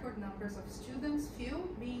these record numbers of students feel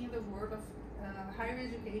being in the world of higher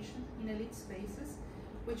education in elite spaces,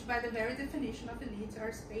 which by the very definition of elite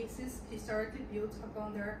are spaces historically built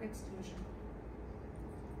upon their exclusion.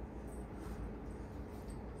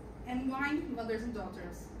 And why mothers and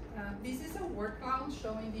daughters? This is a word cloud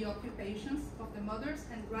showing the occupations of the mothers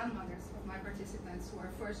and grandmothers of my participants who are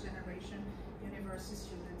first generation university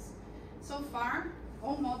students. So far,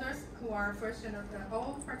 all mothers who are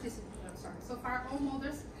so far all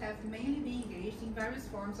mothers have mainly been engaged in various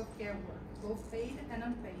forms of care work, both paid and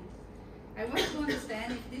unpaid. I want to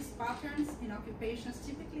understand if these patterns in occupations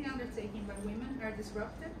typically undertaken by women are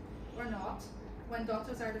disrupted or not when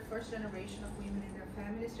daughters are the first generation of women in their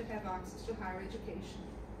families to have access to higher education.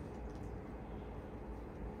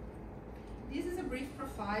 This is a brief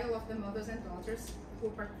profile of the mothers and daughters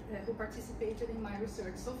who participated in my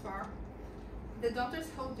research so far. The daughters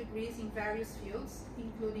hold degrees in various fields,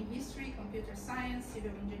 including history, computer science,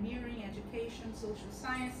 civil engineering, education, social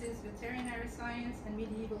sciences, veterinary science, and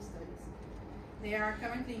medieval studies. They are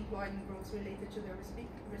currently employed in roles related to their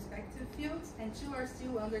respective fields, and two are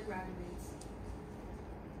still undergraduates.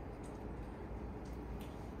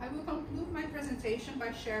 I will conclude my presentation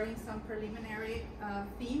by sharing some preliminary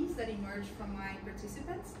themes that emerged from my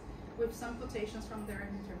participants with some quotations from their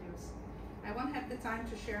interviews. I won't have the time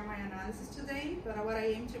to share my analysis today, but what I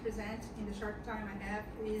aim to present in the short time I have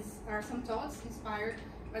are some thoughts inspired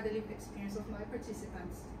by the lived experience of my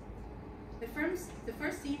participants. The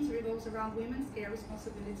first theme revolves around women's care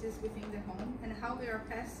responsibilities within the home and how they are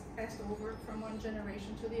passed over from one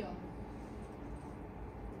generation to the other.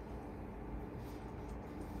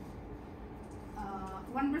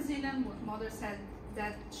 One Brazilian mother said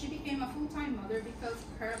that she became a full-time mother because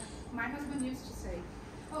my husband used to say,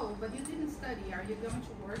 "Oh, but you didn't study, are you going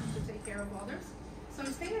to work to take care of others? So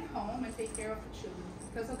stay at home and take care of the children,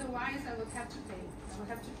 because otherwise I would have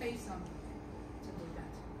to pay some to do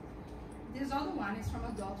that." This other one is from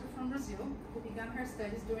a daughter from Brazil who began her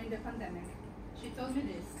studies during the pandemic. She told me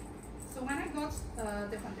this: "So when I got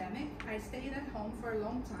the pandemic, I stayed at home for a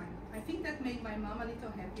long time. I think that made my mom a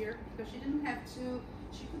little happier because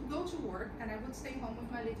she could go to work and I would stay home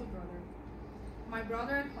with my little brother. My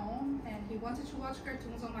brother at home, and he wanted to watch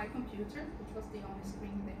cartoons on my computer, which was the only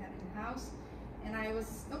screen they had in the house, and I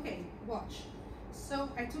was, okay, watch. So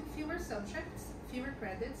I took fewer subjects, fewer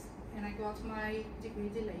credits, and I got my degree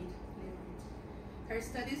delayed a little bit. Her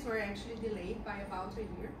studies were actually delayed by about a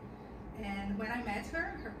year, and when I met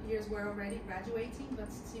her peers were already graduating,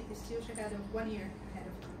 but still she had 1 year ahead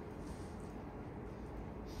of her.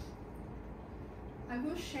 I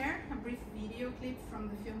will share a brief video clip from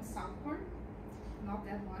the film Southport, not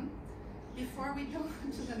that one, before we go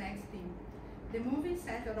to the next theme. The movie is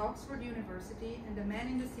set at Oxford University, and the men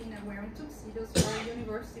in the scene are wearing tuxedos for a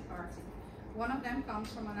university party. One of them comes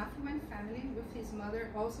from an affluent family, with his mother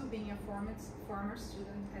also being a former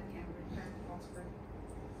student at Cambridge and Oxford.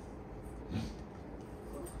 Nice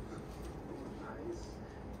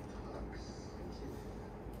tux.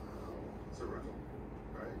 It's a rental,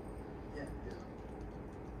 right? Yeah.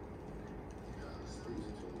 Sleeves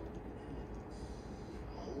until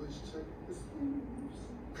always check the sleeves.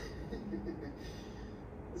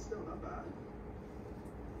 It's still not bad.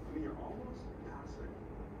 I mean, you're almost passing.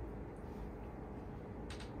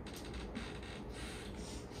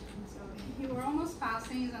 So, you were almost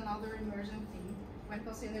passing is another emergent theme when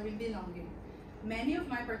considering belonging. Many of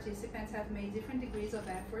my participants have made different degrees of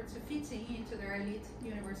effort to fit in into their elite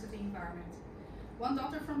university environment. One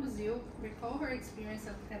daughter from Brazil recalled her experience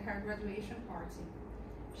at her graduation party.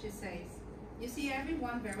 She says, "You see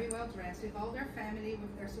everyone very well dressed with all their family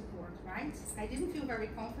with their support, right? I didn't feel very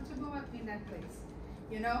comfortable in that place.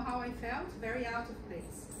 You know how I felt? Very out of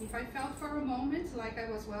place. If I felt for a moment like I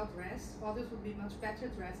was well dressed, others would be much better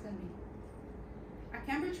dressed than me." A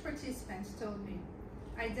Cambridge participant told me,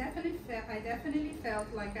 I definitely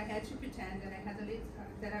felt like I had to pretend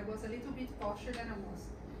that I was a little bit posher than I was.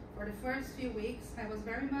 For the first few weeks, I was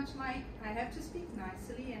very much like, I have to speak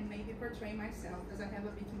nicely and maybe portray myself as I have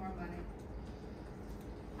a bit more money.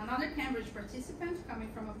 Another Cambridge participant,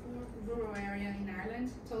 coming from a poor rural area in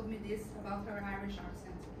Ireland, told me this about her Irish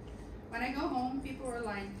accent. When I go home, people were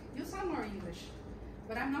like, "You sound more English,"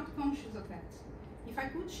 but I'm not conscious of that. If I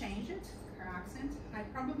could change it, her accent, I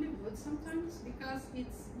probably would sometimes, because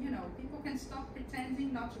it's, people can stop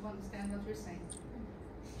pretending not to understand what you're saying.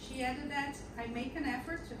 She added that I make an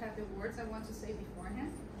effort to have the words I want to say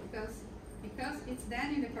beforehand, because it's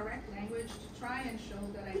then in the correct language to try and show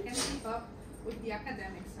that I can keep up with the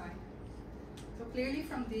academic side. So clearly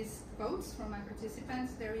from these quotes from my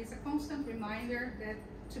participants, there is a constant reminder that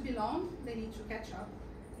to belong, they need to catch up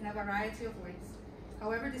in a variety of ways.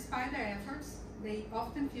 However, despite their efforts, they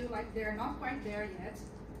often feel like they're not quite there yet.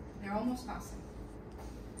 They're almost passing.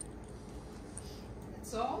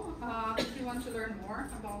 That's all. If you want to learn more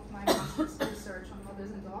about my master's research on mothers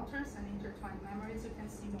and daughters and intertwined memories, you can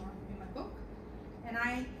see more in my book. And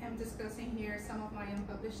I am discussing here some of my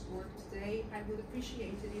unpublished work today. I would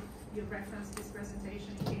appreciate it if you reference this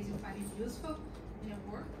presentation in case you find it useful in your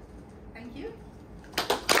work. Thank you.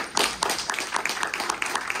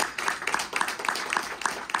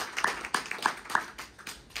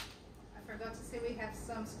 I forgot to say we have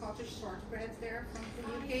some Scottish shortbreads there from the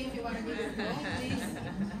UK if you want to give it a go, please.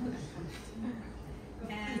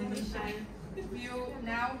 And I will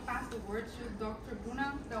now pass the word to Dr. Bruna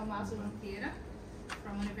Dalmaso-Junqueira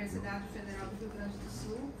from Universidade Federal do Rio Grande do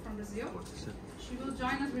Sul from Brazil. She will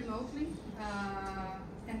join us remotely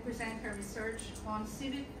and present her research on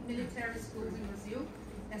civic military schools in Brazil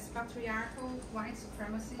as patriarchal, white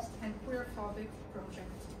supremacist, and queerphobic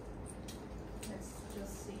project. Let's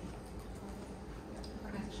just see.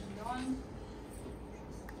 Connection on.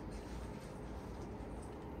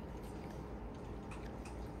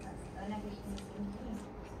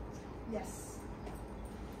 Yes. I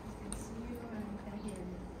can see you and I can hear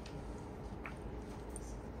you.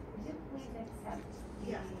 Would you please accept the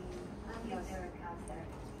other accounts that are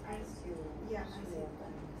trying to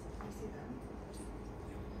I see them.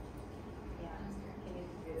 Yeah, can you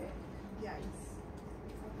do it? Yeah, it's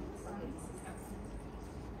Okay, this is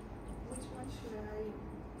which one should I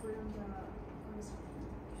put on the screen?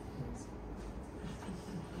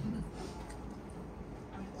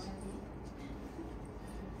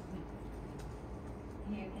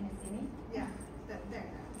 Here, can you see me? Yeah,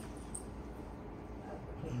 there.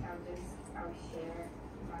 Okay, I'll share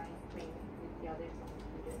my screen with the others on the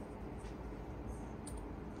computer.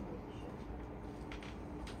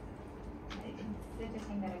 It's such a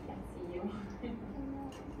thing that I can't see you.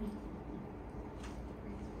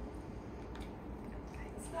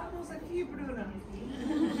 Estamos aqui, Bruna.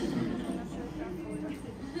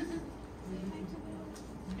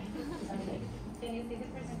 Okay. Can you see the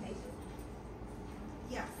presentation?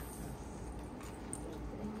 Yes.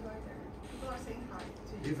 People are saying hi to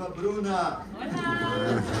you. Viva Bruna!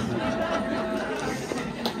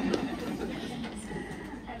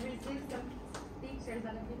 I received some pictures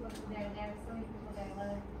of the people there. There are so many people that I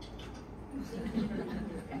love.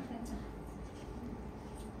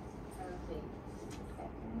 Okay.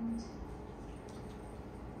 Second.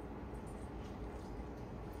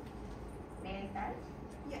 May I start?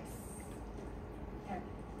 Yes. Okay.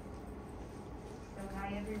 So hi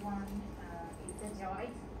everyone. It's a joy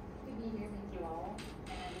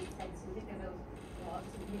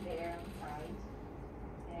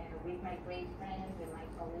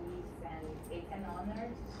and it's an honor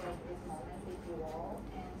to share this moment with you all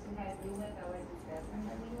and to have you as our discussant,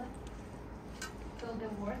 Dalila. So the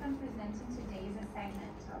work I'm presenting today is a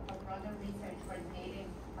segment of a broader research coordinated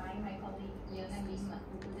by my colleague Iana Lima,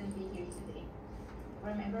 who couldn't be here today.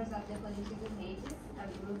 We're members of the Political Regency, a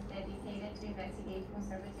group dedicated to investigate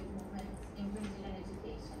conservative movements in Brazilian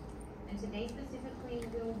education. And today specifically,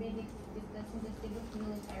 we will be discussing the civic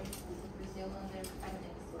military schools in Brazil under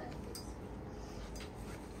feminist lenses.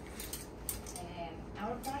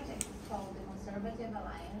 Our project is called the Conservative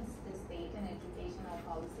Alliance, the State and Educational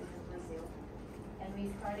Policies in Brazil. And we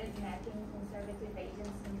started mapping conservative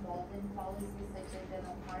agents involved in policies such as the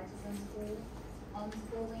non-partisan school,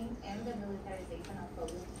 homeschooling, and the militarization of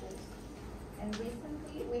public schools. And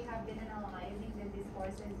recently, we have been analyzing the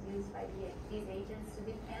discourses used by these agents to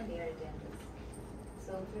defend their agendas.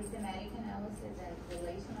 So through thematic analysis and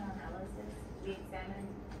relational analysis, we examined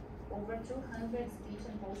over 200 speech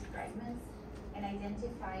and post fragments and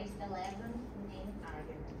identified 11 main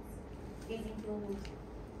arguments. These include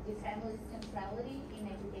the family's centrality in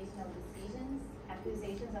educational decisions,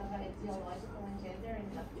 accusations of ideological and gender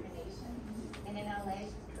indoctrination, and an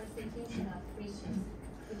alleged persecution of Christians,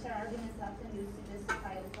 which are arguments often used to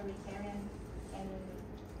justify authoritarian and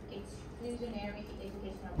exclusionary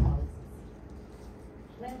educational policies.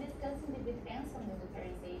 When discussing the defense of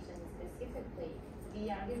militarization specifically, the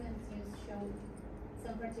arguments used show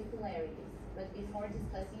some particularities, but before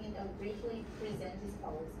discussing it, I'll briefly present this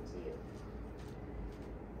policy to you.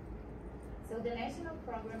 So the National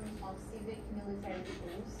Program of Civic Military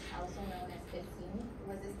Schools, also known as PECIM,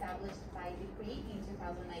 was established by decree in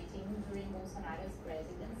 2019 during Bolsonaro's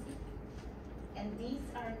presidency. And these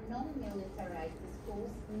are non-militarized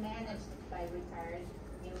schools managed by retired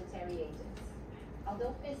military agents.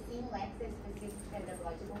 Although PECIM lacks a specific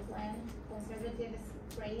pedagogical plan, conservatives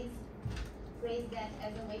praise that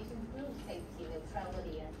as a way to improve safety,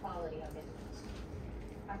 neutrality, and quality of education.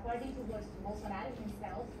 According to Bolsonaro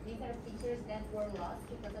himself, these are features that were lost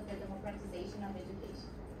because of the democratization of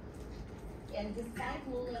education. And despite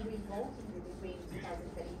Lula revoking the decree in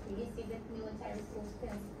 2023, civic military schools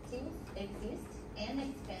can still exist and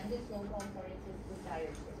expand if local authorities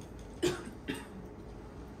desire to.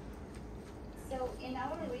 So in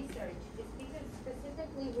our research, the features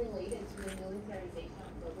specifically related to the militarization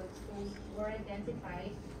of public schools were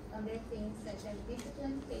identified under themes such as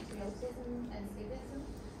discipline, patriotism, and civism,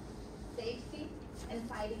 safety, and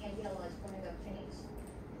fighting ideological indoctrination.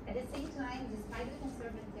 At the same time, despite the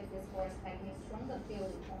conservative discourse having a strong appeal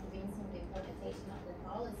in convincing the implementation of the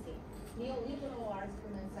policy, neoliberal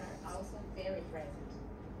arguments are also very present.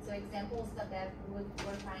 So examples of that were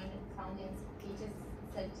found in speeches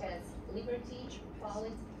such as liberty,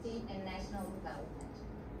 equality, and national development.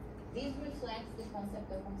 This reflects the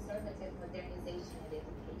concept of conservative modernization in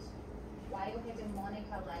education. While hegemonic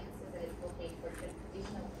alliances advocate for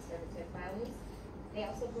traditional conservative values, they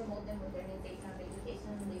also promote the modernization of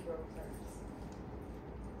education in liberal terms.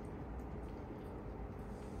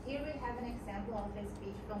 Here we have an example of a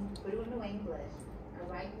speech from Bruna, a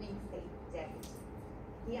right-wing state deputy.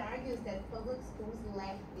 He argues that public schools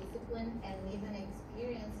lack discipline and even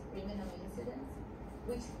experience criminal incidents,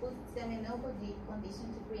 which puts them in no condition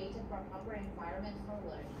to create a proper environment for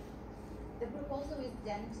learning. The proposal is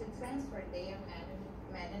then to transfer their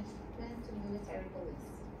management to military police.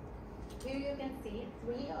 Here you can see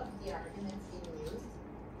three of the arguments being used: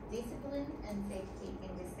 discipline and safety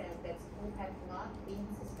in the sense that schools have not been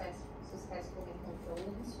successful in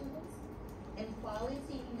controlling students, and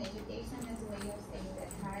quality in education as a way of saying that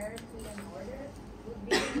hierarchy and order would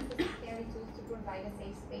be the necessary tools to provide a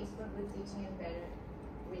safe space for good teaching and better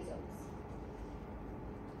results.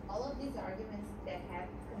 All of these arguments that have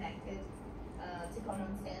connected to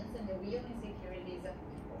common sense and the real insecurities of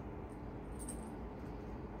people.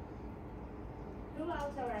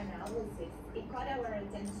 Throughout our analysis, it caught our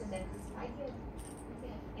attention that despite the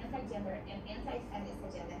anti-gender and anti-feminist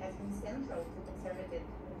agenda has been central to conservative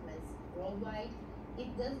movements worldwide, it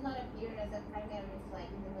does not appear as a primary flag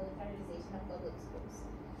in the militarization of public schools.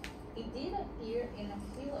 It did appear in a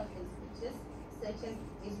few of his speeches, such as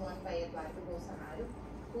this one by Eduardo Bolsonaro,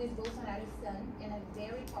 who is Bolsonaro's son and a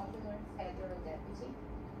very popular federal deputy.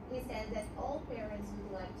 He said that all parents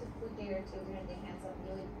would like to put their children in the hands of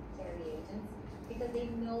military agents because they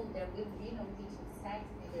know there will be no teaching sex,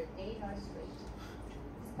 neither gay nor straight.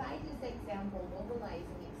 Despite this example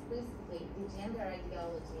mobilizing explicitly the gender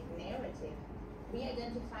ideology narrative, we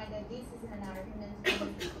identified that this is an argument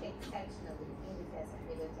used exceptionally in defense of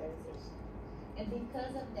militarization. And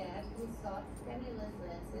because of that, we sought feminist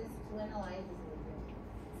lenses to analyze this movement,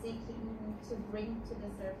 seeking to bring to the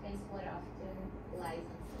surface what often lies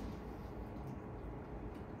unseen.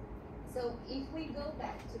 So if we go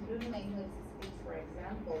back to Bruna speech, for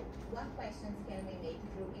example, what questions can we make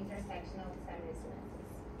through intersectional feminist lenses?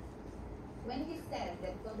 When he says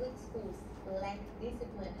that public schools lack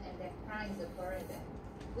discipline and that crimes occur in them,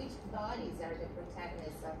 which bodies are the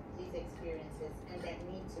protagonists of these experiences and that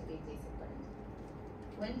need to be disciplined?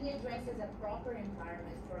 When he addresses a proper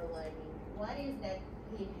environment for learning, what is that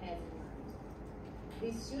he has in mind? The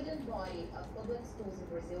student body of public schools in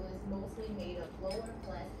Brazil is mostly made of lower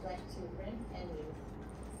class Black children and youth.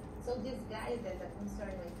 So disguised as a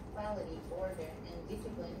concern with quality, order, and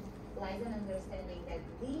discipline lies an understanding that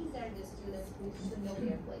these are the students who should know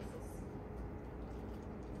their places.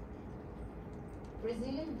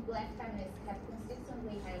 Brazilian Black feminists have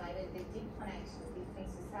consistently highlighted the deep connection between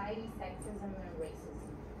society, sexism, and racism.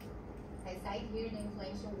 I cite here the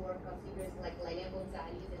influential work of figures like Lélia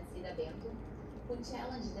Gonzalez and Cida Bento, who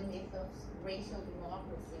challenged the myth of racial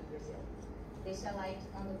democracy in Brazil. They shine light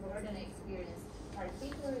on the burden experienced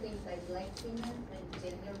particularly by Black women when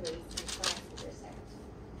gender, race, and class intersect.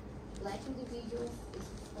 Black individuals,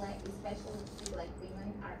 especially Black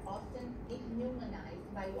women, are often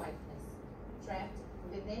dehumanized by whiteness, trapped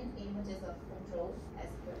within images of control,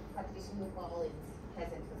 as Patricia Collins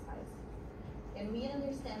has emphasized. And we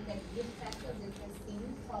understand that the effect of this esteem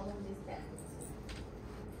follow this tendency.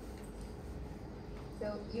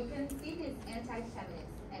 So you can see this anti-feminist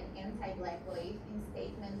and anti-Black wave in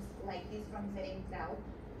statements like this from Fiorentino,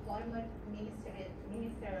 former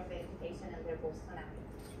Minister of Education under Bolsonaro.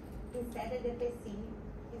 He said that the PC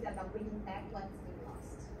is about bringing back what's been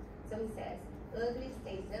lost. So he says, ugly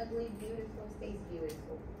stays ugly, beautiful stays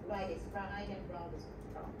beautiful. Right is right and wrong is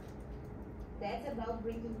wrong. That's about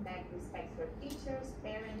bringing back respect for teachers,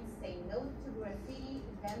 parents, saying no to graffiti,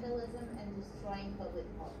 vandalism, and destroying public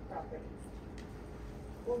property.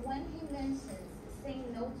 Well, when he mentions saying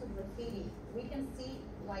no to graffiti, we can see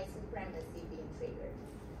white supremacy being triggered.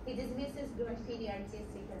 He dismisses graffiti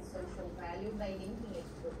artistic and social value by linking it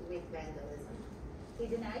with vandalism. He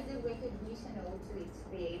denies the recognition owed to its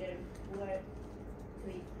creators, who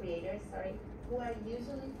are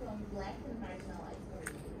usually from Black and marginalized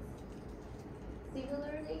communities.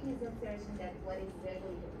 Similarly, his assertion that what is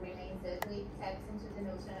ugly remains ugly taps into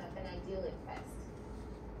the notion of an idyllic past.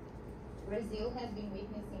 Brazil has been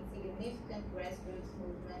witnessing significant grassroots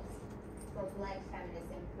movements for Black feminists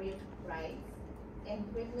and queer rights, and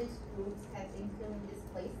privileged groups have been feeling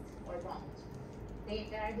displaced or wronged. They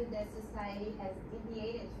argue that society has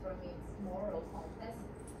deviated from its moral compass,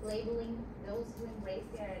 labeling those who embrace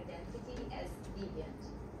their identity as deviant.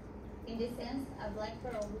 In this sense, a Black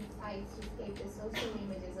girl who fights to escape the social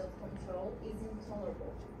images of control is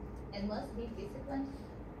intolerable and must be disciplined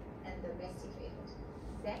and domesticated.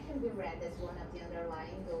 That can be read as one of the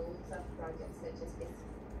underlying goals of projects such as this.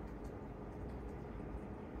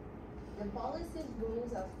 The policy's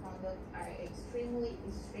rules of conduct are extremely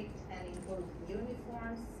strict and include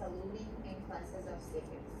uniforms, saluting, and classes of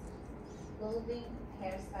civics. Clothing,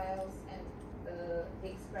 hairstyles, and the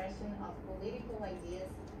expression of political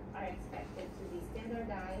ideas are expected to be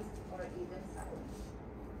standardized or even silent.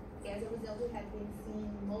 As a result, we have been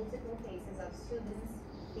seeing multiple cases of students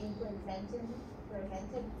being prevented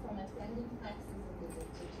from attending classes in these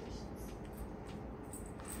institutions.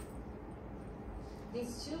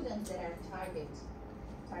 These students that are targeted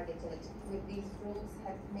with these rules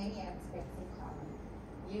have many aspects in common,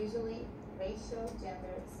 usually racial,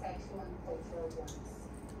 gender, sexual, and cultural ones.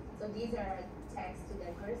 So these are attacks to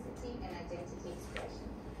diversity and identity expression,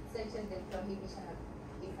 such as the prohibition of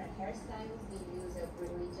different hairstyles, the use of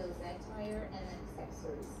religious attire, and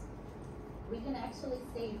accessories. We can actually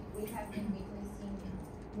say we have been witnessing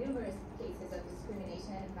numerous cases of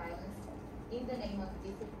discrimination and violence in the name of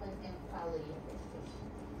discipline and quality of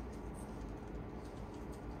education.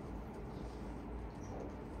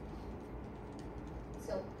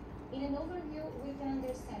 So, in an overview, we can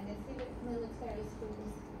understand that civic military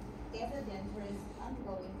schools as a dangerous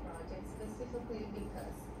ongoing project specifically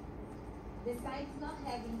because besides not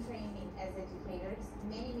having training as educators,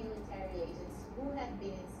 many military agents who have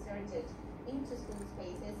been inserted into school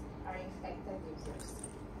spaces are in fact abusers.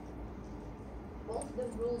 Both the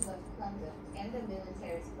rules of conduct and the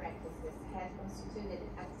military's practices have constituted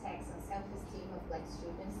attacks on self-esteem of Black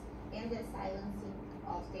students and the silencing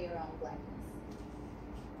of their own Blackness.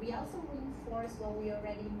 We also reinforce what we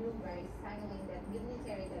already knew by signaling that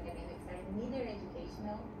military dynamics are neither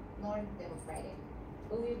educational nor democratic.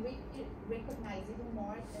 But we recognize even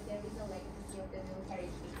more that there is a legacy of the military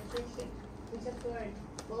dictatorship which occurred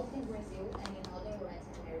both in Brazil and in other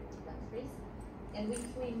Latin American countries, and which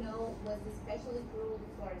we know was especially cruel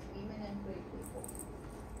towards women and queer people.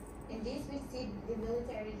 In this, we see the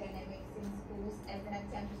military dynamics in schools as an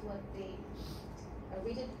attempt to update a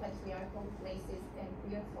rigid patriarchal, racist, and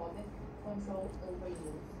queerphobic control over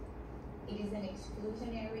youth. It is an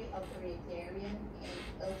exclusionary, authoritarian, and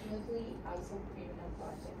ultimately also criminal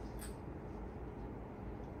project.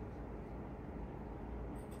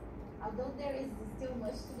 Although there is still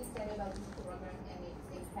much to be said about this program and its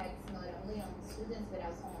impacts not only on students but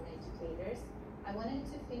also on educators, I wanted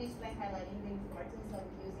to finish by highlighting the importance of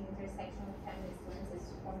using intersectional feminist lenses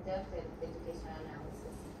to conduct educational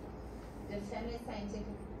analysis. The feminist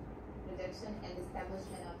scientific production and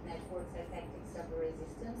establishment of networks are tactics of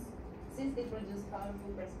resistance, since they produce powerful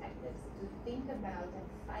perspectives to think about and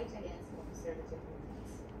fight against conservative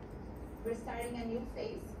movements. We're starting a new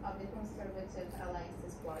phase of the Conservative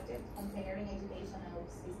Alliances project, comparing educational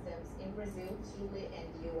systems in Brazil, Chile, and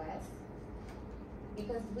the US,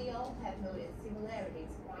 because we all have noticed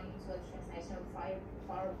similarities pointing to a transnational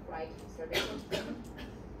far-right conservatism,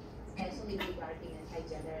 especially regarding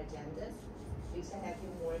anti-gender agendas, which I have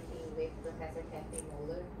been working with Professor Kathy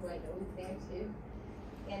Moeller, who I know is there too.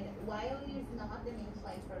 And while it is not an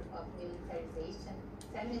influencer of militarization,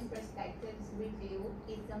 feminist perspectives reveal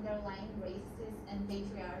its underlying racist and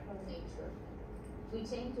patriarchal nature, which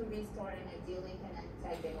aim to restore an idyllic and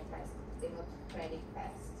anti-democratic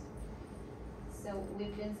past. So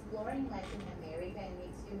we've been exploring Latin America and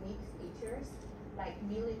its unique features, like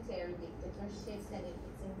military dictatorships and its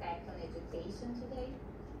impact on education today,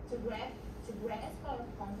 to grasp our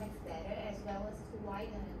context better, as well as to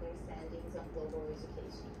widen understandings of global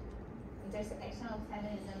education. Intersectional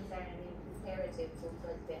feminisms are an imperative tool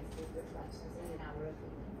to advance these reflections, in our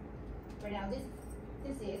opinion. For now, this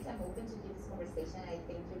is it. I'm open to this conversation. I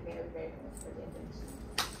thank you very, very much for the attention.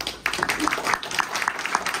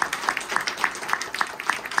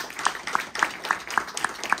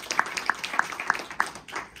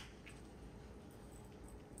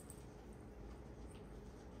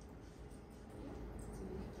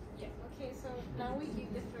 So now we give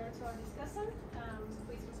the floor to our discussant,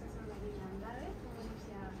 who is Professor María Andrade from the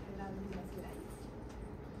Universidade de Gerais.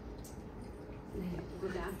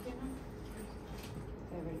 Good afternoon,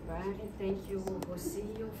 everybody. Thank you,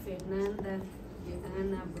 Rocio, Fernanda,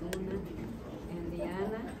 Anna, Bruna, and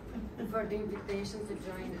Iana for the invitation to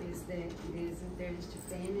join this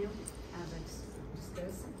interdisciplinary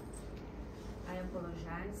discussion. I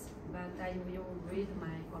apologize, but I will read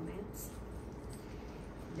my comments.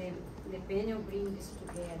 The panel brings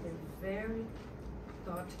together very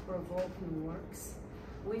thought-provoking works,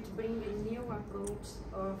 which bring a new approach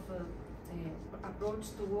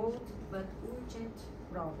to old but urgent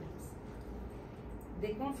problems.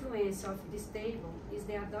 The confluence of this table is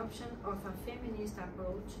the adoption of a feminist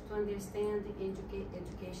approach to understand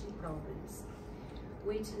education problems,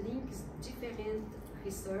 which links different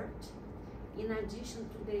research, in addition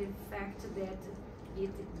to the fact that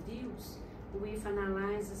it deals with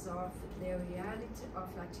analysis of the reality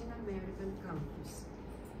of Latin American countries.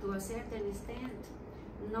 To a certain extent,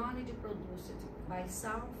 knowledge produced by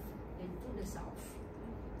South and to the South.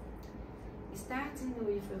 Starting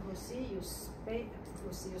with Rocio's paper,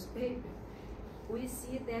 we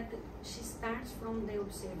see that she starts from the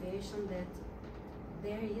observation that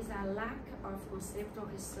there is a lack of conceptual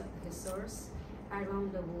resource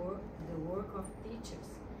around the work of teachers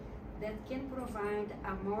that can provide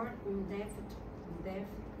a more in-depth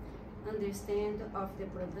understanding of the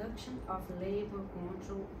production of labor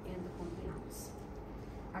control and compliance.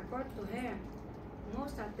 According to her,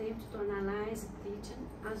 most attempts to analyze teaching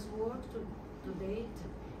as work to date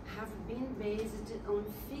have been based on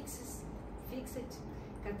fixed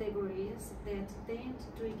categories that tend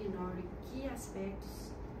to ignore key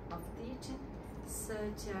aspects of teaching,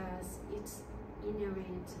 such as its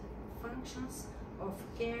inherent functions of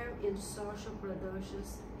care and social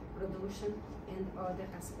production and other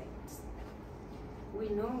aspects. We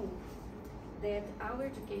know that our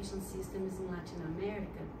education systems in Latin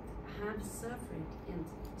America have suffered and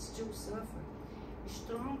still suffer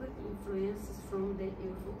strong influences from the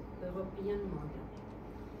European model.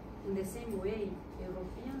 In the same way,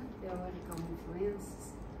 European theoretical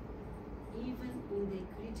influences, even in the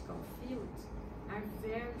critical field, are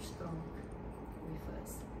very strong with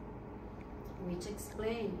us, which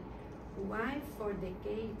explain why for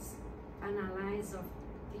decades analysis of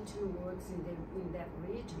teaching works in that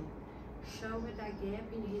region showed a gap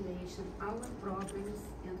in relation our problems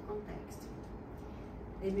and context.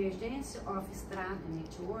 The emergence of Strada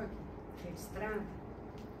network, Strada,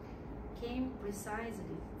 came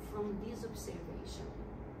precisely from this observation.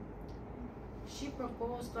 She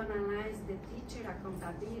proposed to analyze the teacher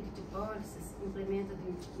accountability policies implemented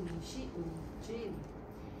in Chile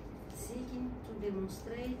seeking to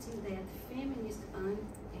demonstrate that feminist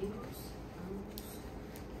angles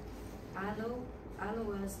allow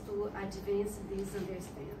us to advance this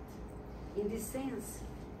understanding. In this sense,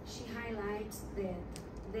 she highlights that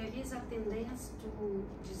there is a tendency to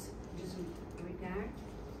disregard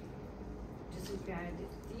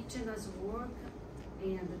teaching as work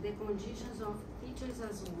and the conditions of teachers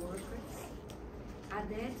as workers,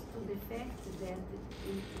 added to the fact that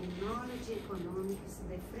in knowledge economics,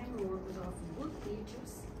 the framework of good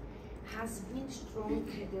teachers has been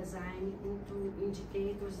strongly designed into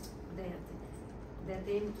indicators that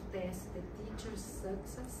aim to test the teacher's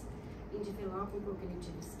success in developing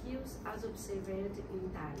cognitive skills as observed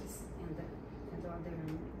in TALES and other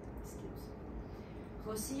skills.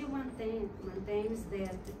 Rocio maintains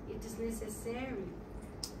that it is necessary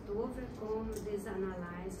to overcome this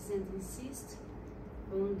analysis and insist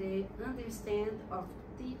on the understanding of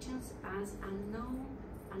teachings as a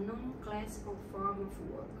non-classical form of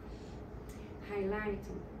work,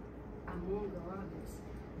 highlighting, among others,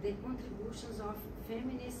 the contributions of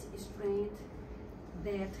feminist strength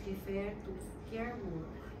that refer to care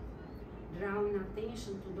work, drawing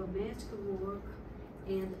attention to domestic work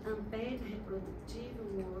and unpaid reproductive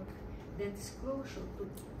work that is crucial to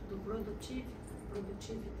productive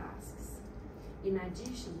tasks. In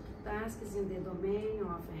addition to tasks in the domain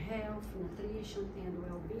of health, nutrition, and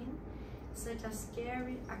well-being, such as care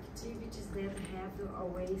activities that have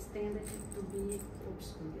always tended to be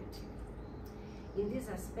obscured. In this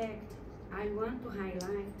aspect, I want to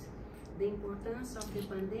highlight the importance of the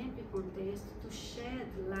pandemic context to shed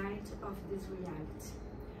light of this reality.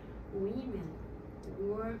 Women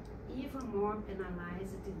were even more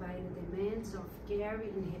penalized by the demands of care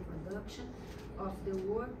and reproduction of the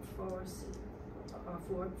workforce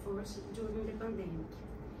during the pandemic.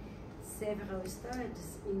 Several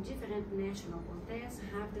studies in different national contexts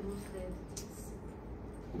have demonstrated this.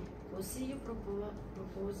 Rocio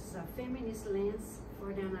proposes a feminist lens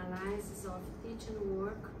for the analysis of teaching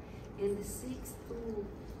work and seeks to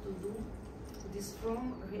do this from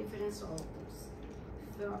reference authors,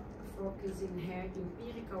 focusing her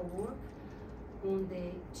empirical work on the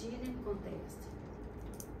Chilean context.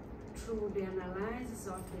 Through the analysis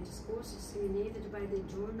of the discourse disseminated by the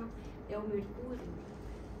journal El Mercurio,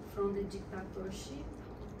 from the dictatorship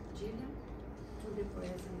Chile to the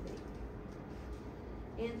present day.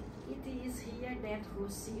 And it is here that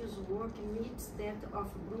Rocio's work meets that of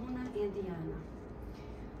Bruna and Iana,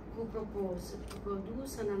 who propose to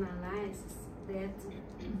produce an analysis that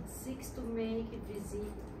seeks to make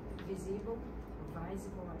visible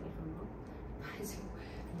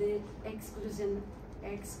the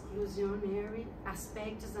exclusionary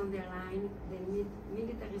aspects underlying the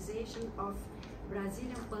militarization of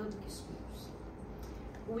Brazilian public schools,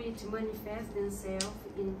 which manifest themselves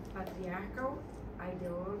in patriarchal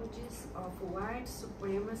ideologies of white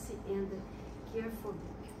supremacy and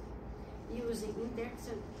queerphobia, using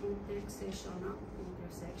intersectional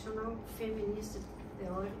feminist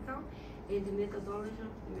theoretical and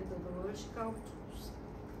methodological tools.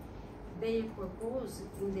 They propose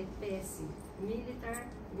in the PES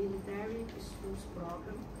military schools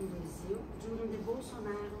program in Brazil during the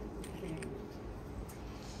Bolsonaro government.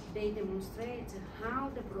 They demonstrate how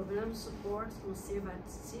the program supports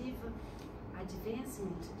conservative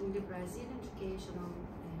advancement in the Brazilian educational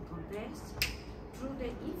context through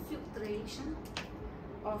the infiltration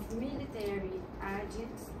of military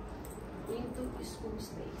agents into school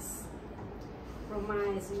space,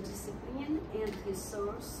 promising discipline and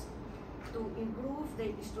resource to improve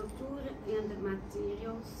the structure and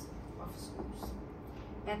materials of schools.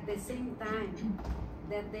 At the same time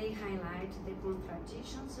that they highlight the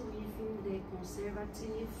contradictions within the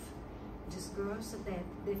conservative discourse that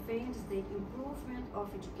defends the improvement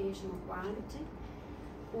of educational quality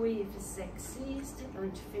with sexist,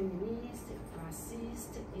 anti-feminist,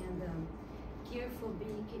 racist, and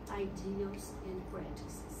queerphobic ideals and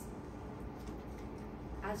practices.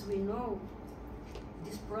 As we know,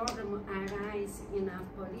 this program arises in a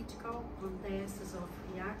political context of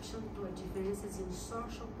reaction to advances in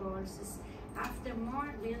social policies after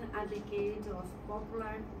more than a decade of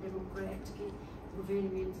popular democratic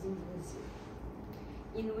government in Brazil,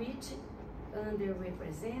 in which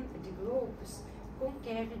underrepresented groups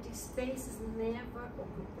conquered spaces never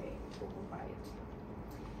occupied.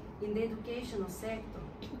 In the educational sector,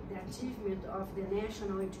 the achievement of the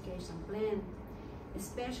National Education Plan,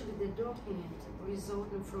 especially the document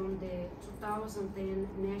resulting from the 2010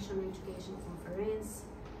 National Education Conference,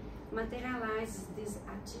 materializes these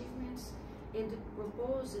achievements and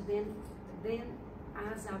proposed them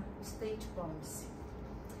as a state policy.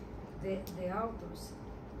 The authors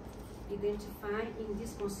identify in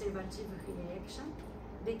this conservative reaction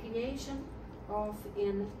the creation of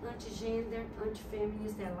an anti-gender,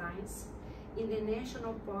 anti-feminist alliance in the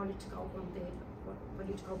national political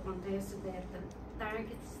context that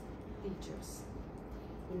targets teachers.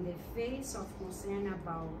 In the face of concern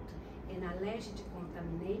about an alleged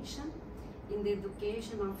contamination in the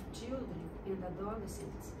education of children and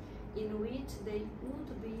adolescents, in which they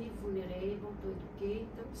would be vulnerable to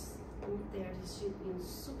educators interested in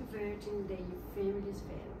subverting their family's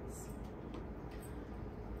values.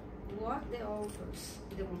 What the authors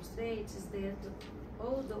demonstrate is that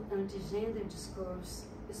although anti-gender discourse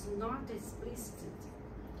is not explicit,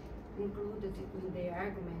 included in the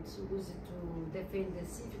arguments used to defend the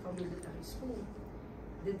civic or military school,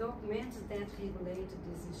 the documents that regulate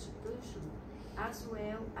this institution, as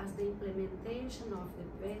well as the implementation of the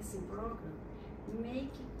passing program,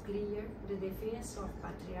 make clear the defense of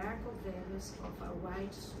patriarchal values of a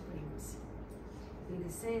white supremacy. In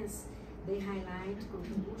this sense, they highlight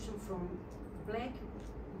contribution from Black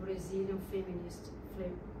Brazilian feminists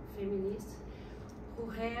who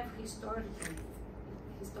have historically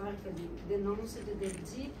denounced the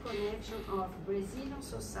deep connection of Brazilian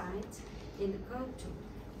society and culture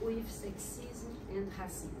with sexism and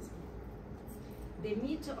racism. The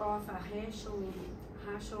myth of a racial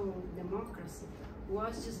democracy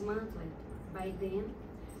was dismantled by them,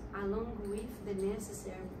 along with the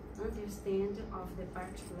necessary understanding of the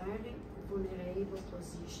particularly vulnerable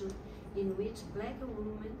position in which Black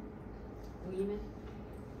women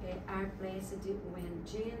are placed when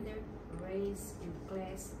gender, race, and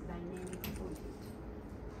class dynamic collide.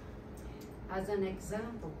 As an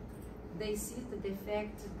example, they cite the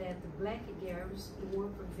fact that Black girls were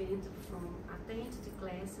prevented from attending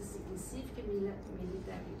classes in civic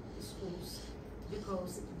military schools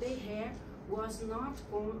because their hair was not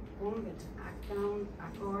combed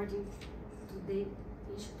according to the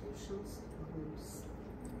institution's rules.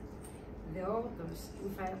 The authors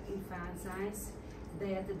emphasize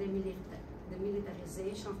that the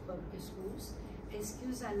militarization of public schools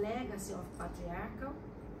rescues a legacy of patriarchal,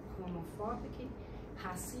 homophobic,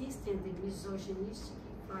 racist, and misogynistic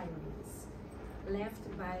violence left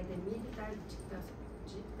by the military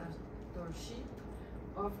dictatorship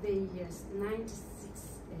of the years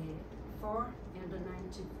 1964 and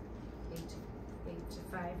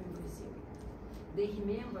 1985 in Brazil. They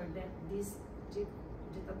remember that this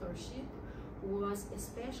dictatorship was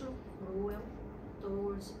especially cruel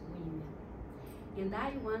towards women. And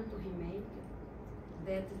I want to remark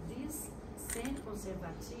that these same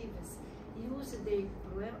conservatives use their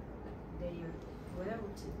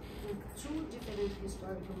cruelty in two different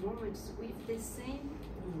historical moments with the same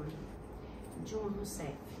woman, John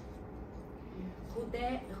Rousseff, who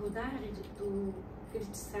dared to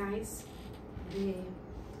criticize the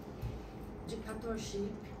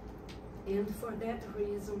dictatorship, and for that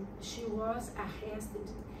reason she was arrested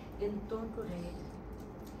and tortured.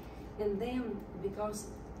 And then, because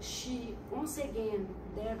she once again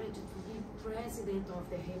dared to be president of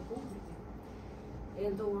the Republic,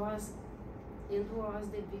 and was the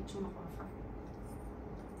victim of her.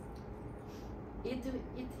 It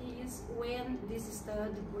is when this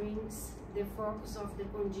study brings the focus of the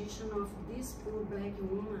condition of this poor Black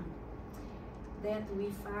woman that we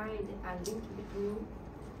find a link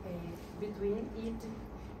between it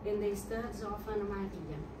and the studies of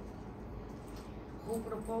María, who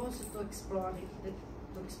proposed to explore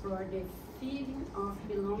the feeling of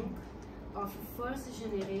belonging of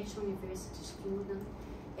first-generation university students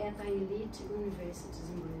at elite universities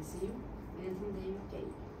in Brazil and in the UK.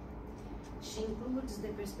 She includes the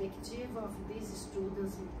perspective of these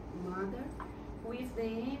students' mother with the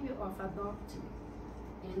aim of adopting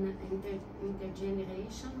an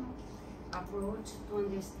intergenerational approach to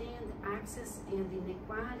understand access and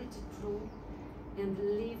inequality through and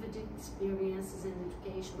lived experiences and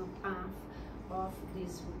educational path of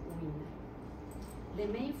these women. The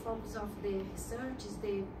main focus of the research is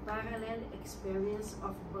the parallel experience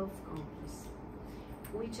of both countries,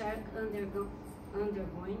 which are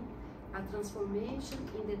undergoing a transformation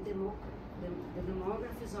in the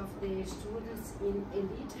demographics of the students in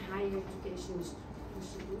elite higher education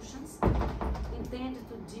institutions, intended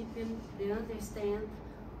to deepen the understanding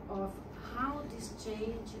of how this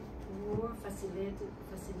change were facilitated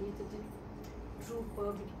through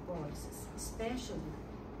public policies, especially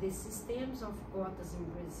the systems of quotas in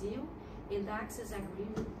Brazil and access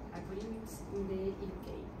agreements in the UK.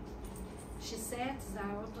 She sets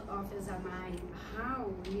out of examining how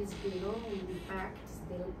this below impacts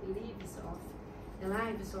the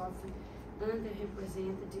lives of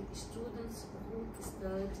underrepresented students who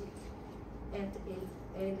study at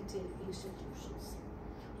elite institutions.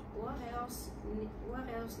 What else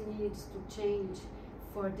needs to change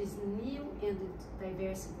for this new and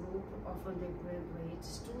diverse group of undergraduate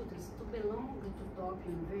students to belong to top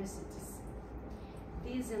universities?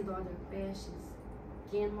 These and other passions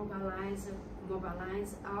can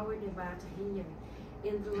mobilize our debate here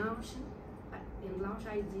and launch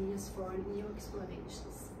ideas for new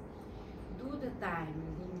explorations. Due to the time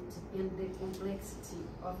limit and the complexity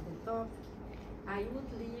of the topic, I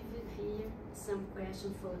would leave here some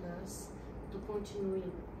questions for us to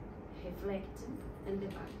continue reflecting and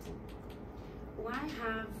debating. Why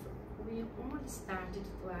have we only started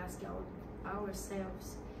to ask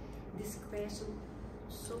ourselves this question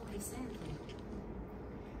so recently?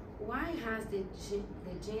 Why has the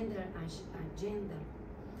gender agenda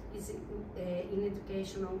in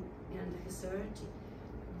educational and research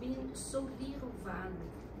been so little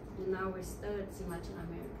valued in our studies in Latin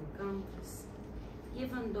American countries,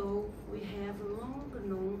 even though we have long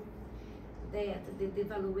known that the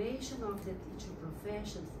devaluation of the teaching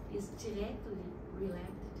profession is directly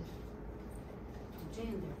related to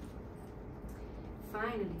gender?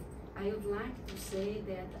 Finally, I would like to say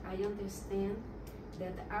that I understand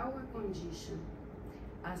that our condition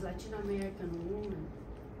as Latin American women,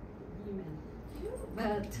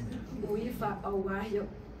 but with a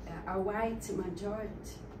white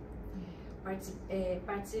majority,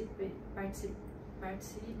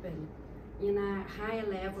 participant in a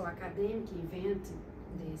high-level academic event,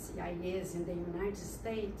 the CIES in the United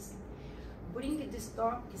States, bring these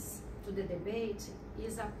topics to the debate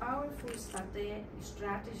is a powerful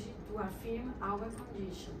strategy to affirm our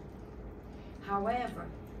condition. However,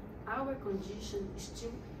 our condition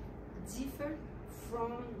still differs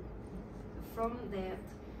from that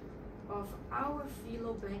of our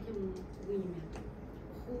fellow black women,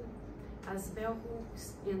 who, as bell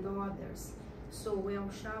hooks and others so well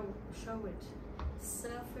showed,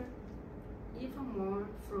 suffer even more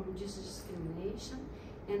from this discrimination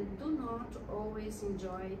and do not always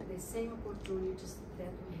enjoy the same opportunities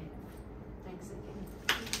that we have. Thanks again.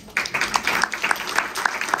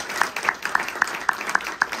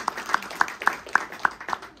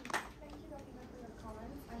 Thank you, Dalila, for your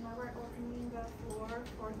comments. And now we're opening the floor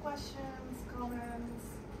for questions, comments,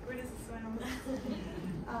 criticism.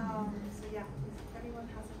 So yeah, if anyone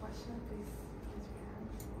has a question, please raise your hand.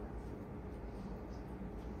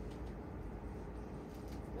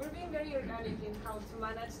 We're being very organic in how to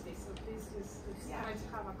manage this, so please just try to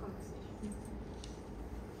have a conversation.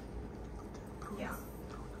 Yeah.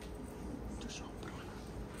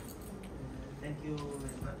 Thank you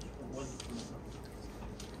very much for what you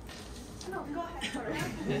No, go ahead, sorry.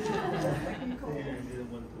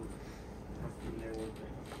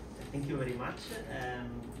 Thank you very much.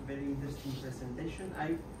 Very interesting presentation.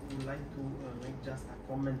 I would like to make just a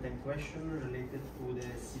comment and question related to the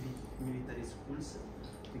civic military schools,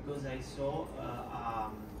 because I saw,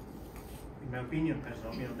 in my opinion,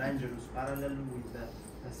 personally, dangerous parallel with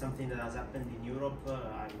something that has happened in Europe.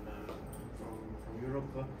 I'm from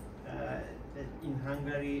Europe. In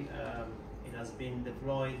Hungary, it has been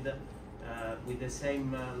deployed with the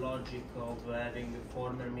same logic of having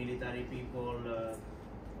former military people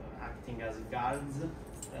acting as guards,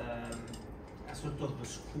 a sort of a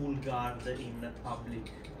school guard in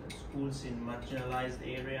public schools in marginalized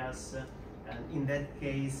areas. And in that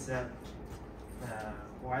case,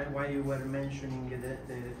 while you were mentioning the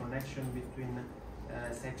connection between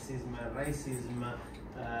sexism and racism,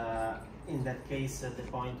 in that case the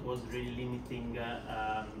point was really limiting,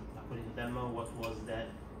 according to them, what was the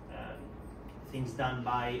things done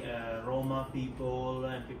by Roma people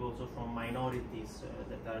and people also from minorities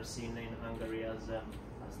that are seen in Hungary as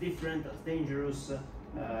different, as dangerous,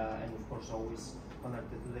 and of course always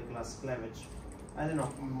connected to the class cleavage. I don't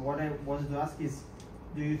know, what I wanted to ask is,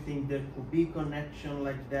 do you think there could be connection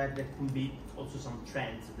like that? There could be also some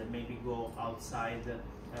trends that maybe go outside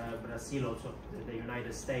Brazil, also the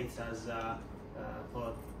United States, as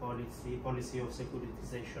policy of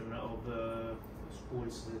securitization of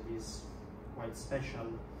schools that is quite special.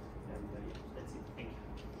 And yeah, that's it. Thank you.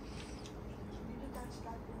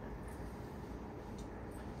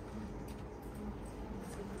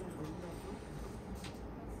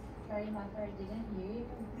 Sorry, Mother, I didn't hear you.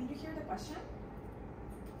 Did you hear the question?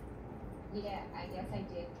 Yeah, I guess I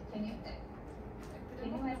did. Can you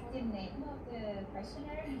ask the name of the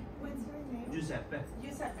questioner? What's your name? Giuseppe.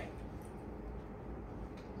 Giuseppe.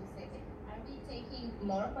 Are we taking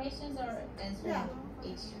more questions or answering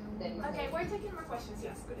each? Okay, we're taking more questions.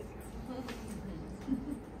 Yes, good idea.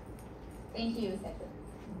 Thank you, Giuseppe.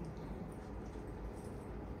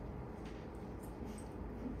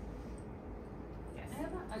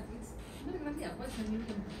 question you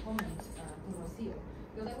can comment to Rocio,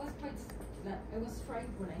 because I was struck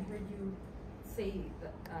when I heard you say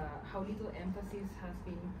that, how little emphasis has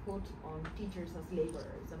been put on teachers as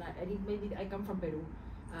laborers, and I come from Peru,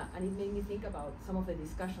 and it made me think about some of the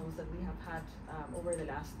discussions that we have had over the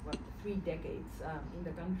last 3 decades in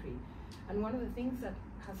the country, and one of the things that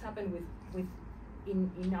has happened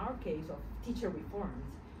in our case of teacher reforms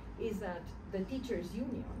is that the teachers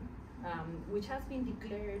union, which has been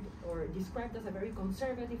declared or described as a very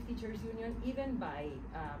conservative teachers union even by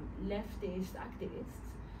leftist activists,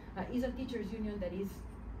 is a teachers union that is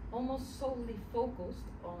almost solely focused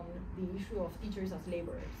on the issue of teachers as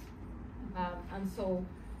laborers. And so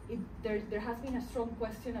there has been a strong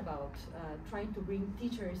question about trying to bring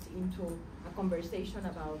teachers into a conversation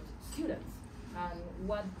about students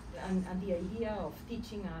and the idea of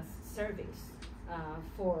teaching as service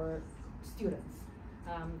for students.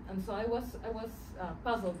 And so I was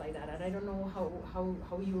puzzled by that, and I don't know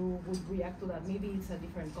how you would react to that. Maybe it's a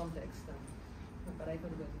different context, but I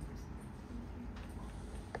thought it was interesting.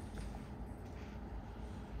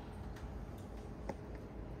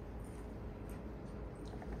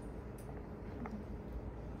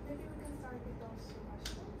 Maybe we can start with those 2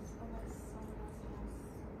 questions, unless someone else has.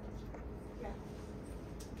 Yeah.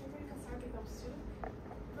 Maybe we can start with those 2.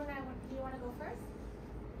 Bruna, do you want to go first?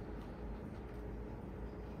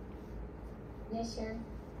 Yeah, sure.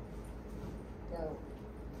 So,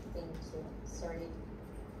 thank you. Sorry.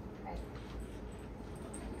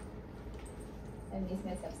 I miss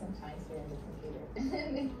myself sometimes here on the computer.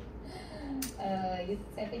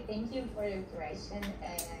 Giuseppe, thank you for your question,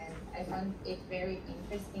 and I found it very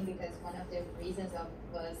interesting because one of the reasons of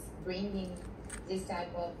us bringing this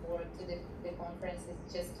type of work to the conference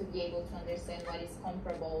is just to be able to understand what is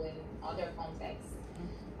comparable in other contexts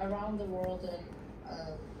around the world and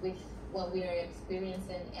with what we are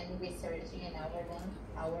experiencing and researching in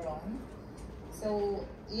our own. So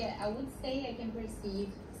yeah, I would say I can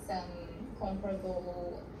perceive some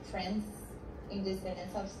comparable trends in the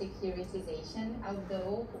sense of securitization,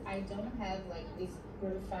 although I don't have like this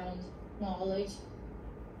profound knowledge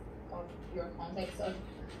of your context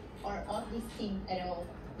or of this theme at all,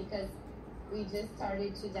 because we just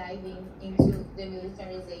started to dive into the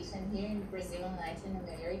militarization here in Brazil and Latin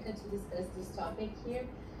America to discuss this topic here.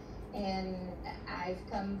 And I've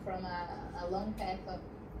come from a long path of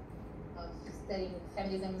studying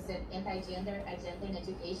feminism and anti-gender agenda in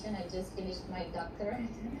education. I just finished my doctorate,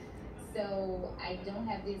 so I don't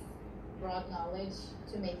have this broad knowledge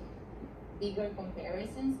to make bigger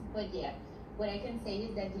comparisons. But yeah, what I can say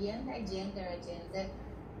is that the anti-gender agenda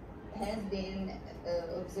has been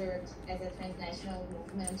observed as a transnational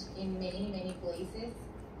movement in many places.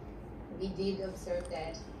 We did observe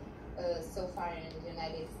that so far in the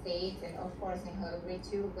United States and of course in Hungary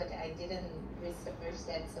too, but I didn't research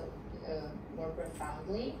that so more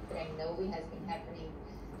profoundly. But I know it has been happening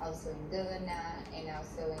also in Ghana and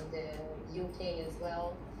also in the UK as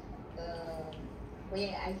well. But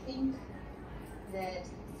yeah, I think that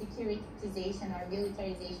securitization or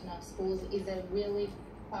militarization of schools is a really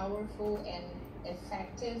powerful and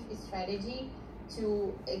effective strategy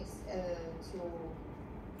to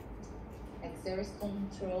exert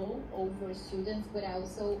control over students, but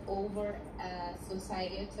also over a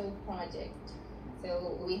societal project.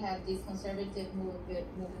 So we have this conservative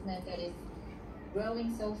movement that is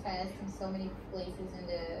growing so fast in so many places in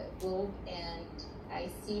the globe, and I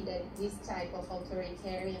see that this type of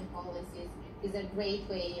authoritarian policies is a great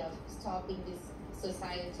way of stopping these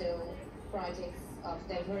societal projects of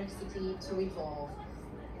diversity to evolve.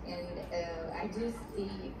 And I do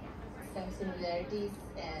see some similarities,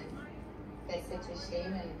 and that's such a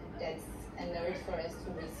shame, and that's an urge for us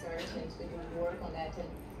to research and to do work on that and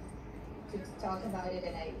to talk about it.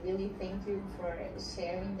 And I really thank you for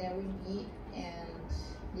sharing that with me. And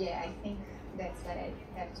yeah, I think that's what I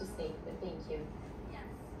have to say, but thank you.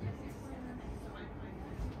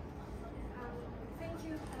 Thank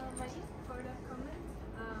you, María, for that comment.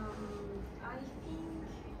 I think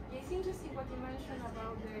it's interesting what you mentioned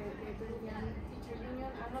about the Peruvian teacher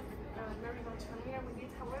union. I'm not very much familiar with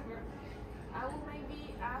it. However, I would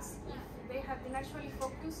maybe ask if they have been actually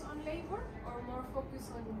focused on labor or more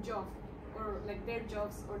focused on job, or like their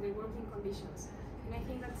jobs or their working conditions. And I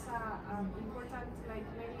think that's important, like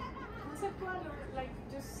maybe conceptual or like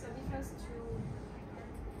just a difference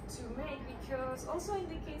to make, because also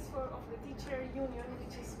in the case of the teacher union,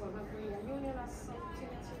 which is well not really a union as some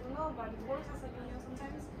students you know, but it works as a union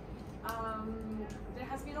sometimes. There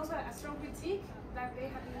has been also a strong critique that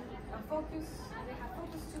they have been focused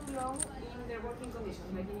too long in their working conditions,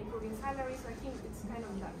 like in improving salaries. So I think it's kind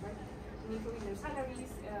of that, right? improving their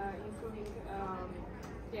salaries, improving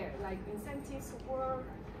like incentives, support,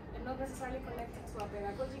 and not necessarily connected to a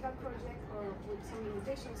pedagogical project or with some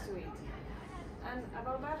limitations to it. And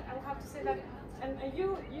about that, I will have to say that, and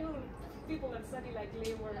you people that study like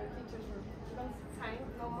labor and teachers for a long time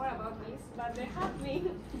know more about this, but there have been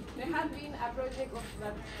a project of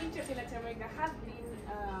that teachers in Latin America have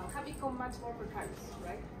become much more precarious,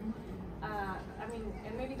 right? I mean,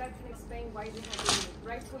 and maybe that can explain why they have been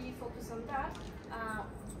rightfully focused on that.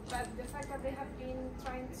 But the fact that they have been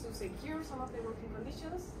trying to secure some of their working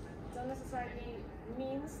conditions don't necessarily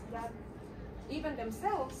means that even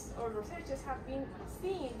themselves or researchers have been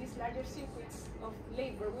seeing these larger circuits of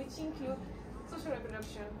labor, which include social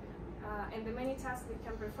reproduction and the many tasks they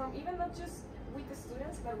can perform, even not just with the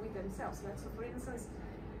students, but with themselves. Like, so for instance,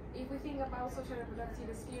 if we think about social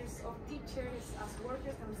reproductive spheres of teachers as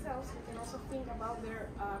workers themselves, we can also think about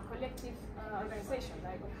their collective organization,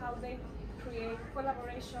 like how they create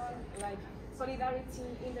collaboration, like solidarity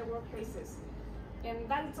in their workplaces. And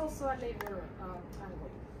that is also a labor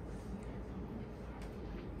angle.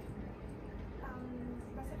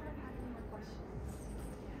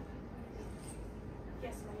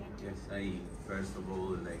 Yes, María. Yes, first of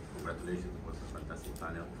all, congratulations, it was a fantastic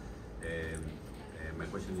panel. My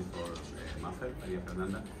question is for María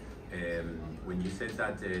Fernanda. When you said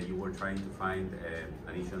that you were trying to find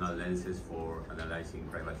additional lenses for analyzing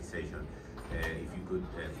privatization, if you could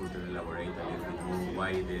further elaborate a little bit more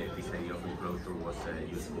why this idea of enclosure was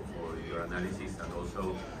useful for your analysis, and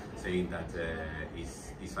also saying that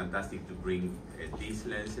it's fantastic to bring these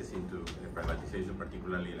lenses into privatization,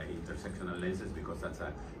 particularly like intersectional lenses, because that's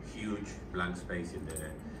a huge blank space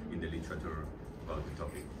in the literature about the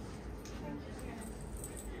topic.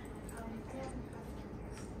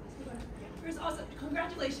 First, also,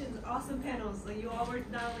 congratulations, awesome panels. Like, you all were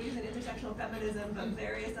not only using intersectional feminism, but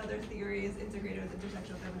various other theories integrated with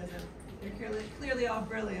intersectional feminism. They're clearly all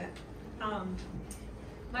brilliant.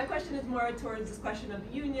 My question is more towards this question of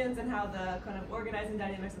unions and how the kind of organizing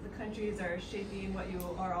dynamics of the countries are shaping what you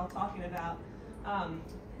are all talking about,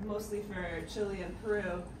 mostly for Chile and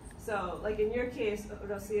Peru. So, like in your case,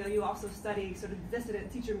 Rocio, you also study sort of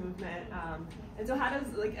dissident teacher movement. And so how does,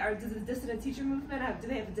 does the dissident teacher movement do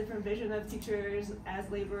they have a different vision of teachers as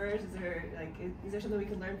laborers? Is there something we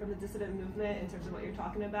can learn from the dissident movement in terms of what you're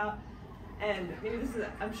talking about? And maybe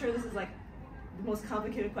I'm sure this is like the most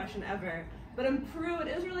complicated question ever. But in Peru, it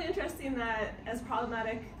is really interesting that, as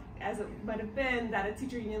problematic as it might have been, that a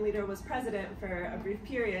teacher union leader was president for a brief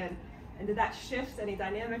period. And did that shift any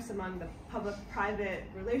dynamics among the public-private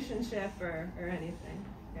relationship or anything?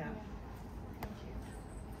 Yeah. Thank you.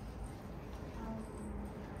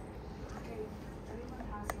 Okay, everyone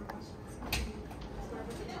has more questions.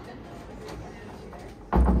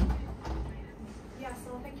 Yeah,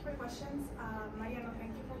 so thank you for your questions. María,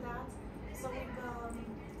 thank you for that. So with the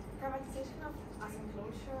privatization of as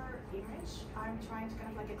enclosure image, I'm trying to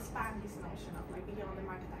kind of expand this notion of beyond the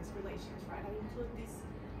marketized relations, right? I include these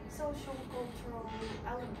social, cultural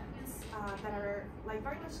elements that are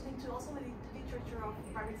very much linked to also the literature of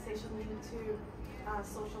privatization linked to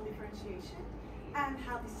social differentiation, and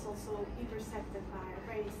how this is also intersected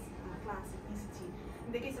by race, class, ethnicity.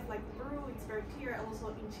 In the case of Peru, it's very clear, and also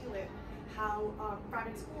in Chile, how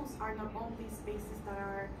private schools are not only spaces that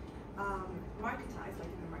are marketized,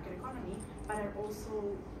 like in the market economy, but are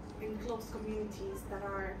also enclosed communities that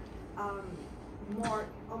are more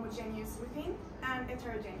homogeneous within and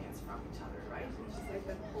heterogeneous from each other, right? Which is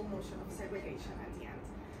the whole notion of segregation at the end.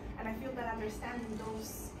 And I feel that understanding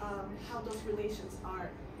those, how those relations are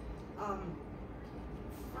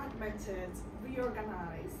fragmented,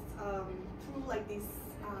 reorganized through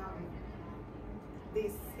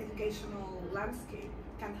this educational landscape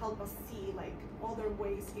can help us see other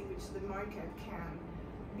ways in which the market can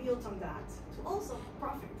build on that to also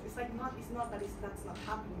profit. It's not that that's not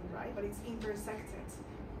happening, right? But it's intersected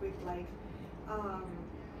with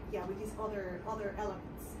with these other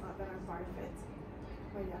elements that are part of it.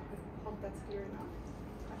 But yeah, I hope that's clear enough.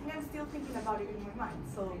 I think I'm still thinking about it in my mind.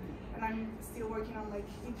 So, and I'm still working on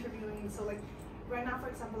interviewing. So right now, for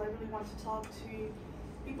example, I really want to talk to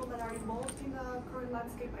people that are involved in the current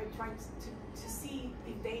landscape. I try to see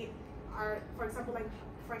if they are, for example, I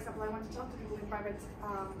want to talk to people in private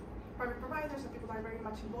providers and people that are very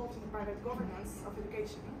much involved in the private governance of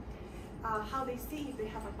education, how they see if they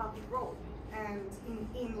have a public role and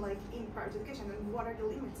in private education, and what are the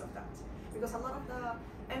limits of that. Because a lot of the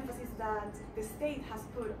emphasis that the state has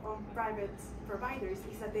put on private providers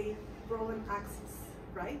is that they broaden access,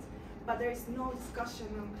 right? But there is no discussion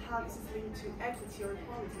on how this is linked to equity or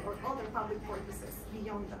equality or other public purposes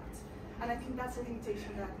beyond that. And I think that's a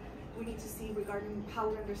limitation that we need to see regarding how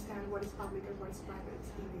we understand what is public and what is private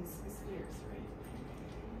in these spheres, right?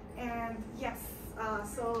 And yes,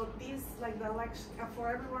 so this, like the election, for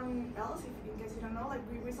everyone else, if, in case you don't know, like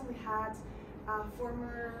we recently had a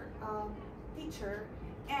former teacher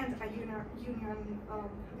and a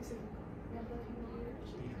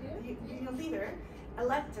union leader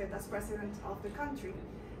elected as president of the country.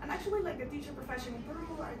 And actually, like the teacher profession in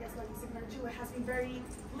Peru, I guess like similar to Chile, has been very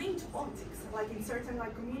linked to politics. Like in certain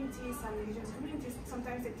like communities and indigenous communities,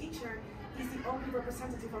 sometimes the teacher is the only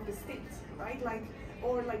representative of the state, right? Like,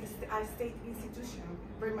 or like a state institution,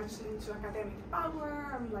 very much linked to academic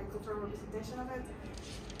power and like cultural representation of it.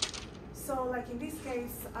 So like in this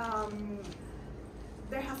case,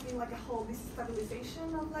 there has been like a whole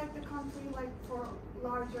destabilization of like the country, like for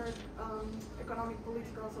larger economic,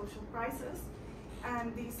 political, social crisis.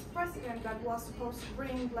 And this president that was supposed to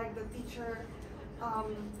bring like the teacher,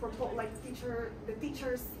 the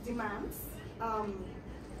teacher's demands,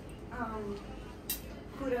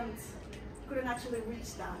 couldn't actually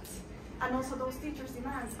reach that. And also those teachers'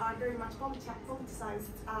 demands are very much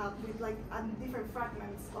politicized with like different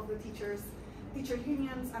fragments of the teacher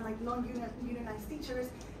unions and like non-unionized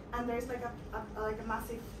teachers. And there's like a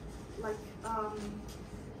massive like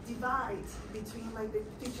divide between like the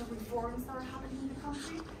teacher reforms that are happening in the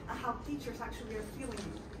country and how teachers actually are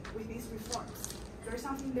feeling with these reforms. There's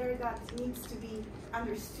something there that needs to be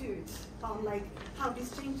understood on like how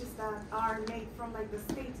these changes that are made from like the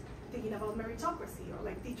state thinking about meritocracy or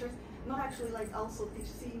like teachers not actually like also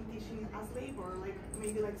teaching as labor, or like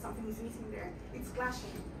maybe like something is missing there. It's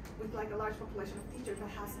clashing with like a large population of teachers that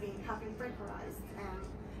have been precarized and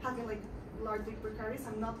having like largely precarious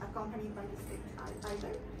and not accompanied by the state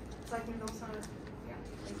either. So I think those are, yeah,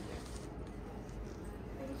 thank you.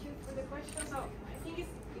 Thank you for the question. So I think it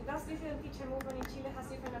does different teacher movement in Chile has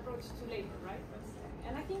different approach to labor, right?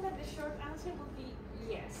 And I think that the short answer would be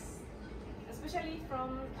yes, especially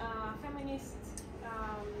from feminist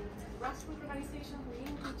grassroots organizations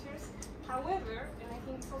within teachers. However, and I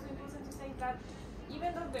think it's also important to say that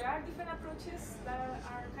even though there are different approaches that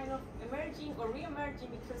are kind of emerging or re-emerging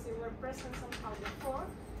because they were present somehow before,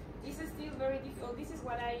 this is still very difficult. This is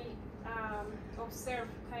what I observe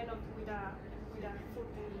kind of with a food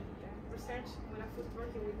research when I was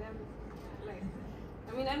working with them. Like,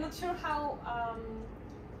 I mean, I'm not sure how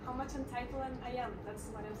much entitled I am. That's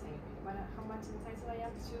what I'm saying. But how much entitled I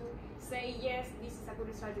am to say yes, this is a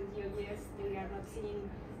good strategy, or yes, they are not seeing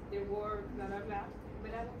their work, blah blah blah.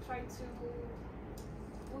 But I will try to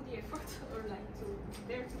put the effort, or like to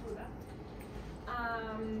dare to do that,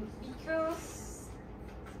 because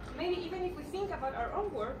maybe even if we think about our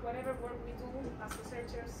own work, whatever work we do as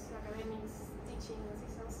researchers, academics, teaching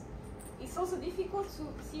assistants, it's also difficult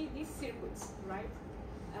to see these circuits, right?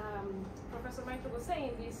 Professor Michael was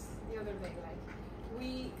saying this the other day, like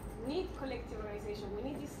we need collective organization, we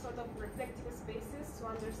need these sort of reflective spaces to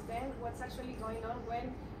understand what's actually going on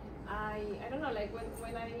when I don't know, like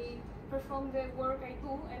when I perform the work I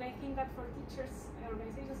do, and I think that for teachers and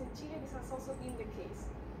organizations in Chile, this has also been the case.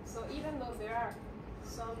 So even though there are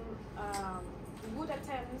some good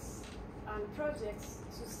attempts and projects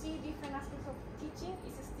to see different aspects of teaching,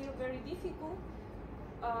 it's still very difficult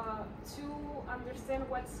to understand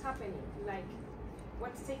what's happening, like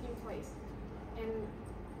what's taking place. And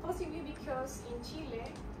possibly because in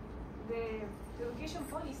Chile, the education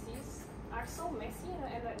policies are so messy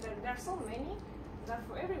and there are so many that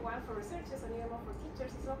for everyone, for researchers and even more for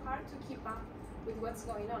teachers, it's so hard to keep up with what's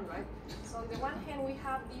going on, right? So on the one hand, we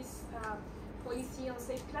have this policy on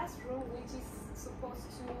safe classroom, which is supposed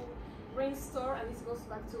to reinstore, and this goes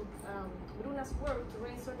back to Bruna's work, to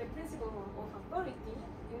reinstore the principle of authority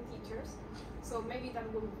in teachers. So maybe that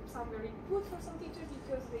will sound very good for some teachers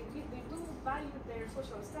because they do value their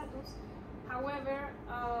social status. However,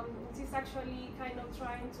 this is actually kind of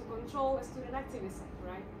trying to control student activism,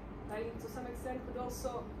 right? That to some extent could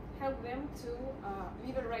also help them to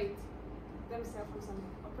liberate themselves from some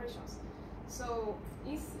oppressions. So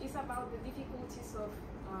it's about the difficulties of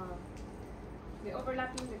the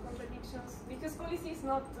overlapping, the contradictions, because policy is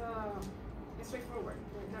not straightforward.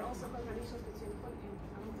 There are also contradictions between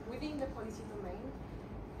within the policy domain,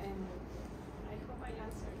 and I hope I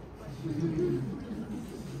answered the question.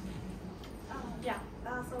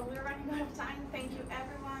 So we're running out of time. Thank you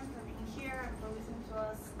everyone for being here and for listening to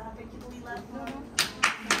us. Thank you, Dalila.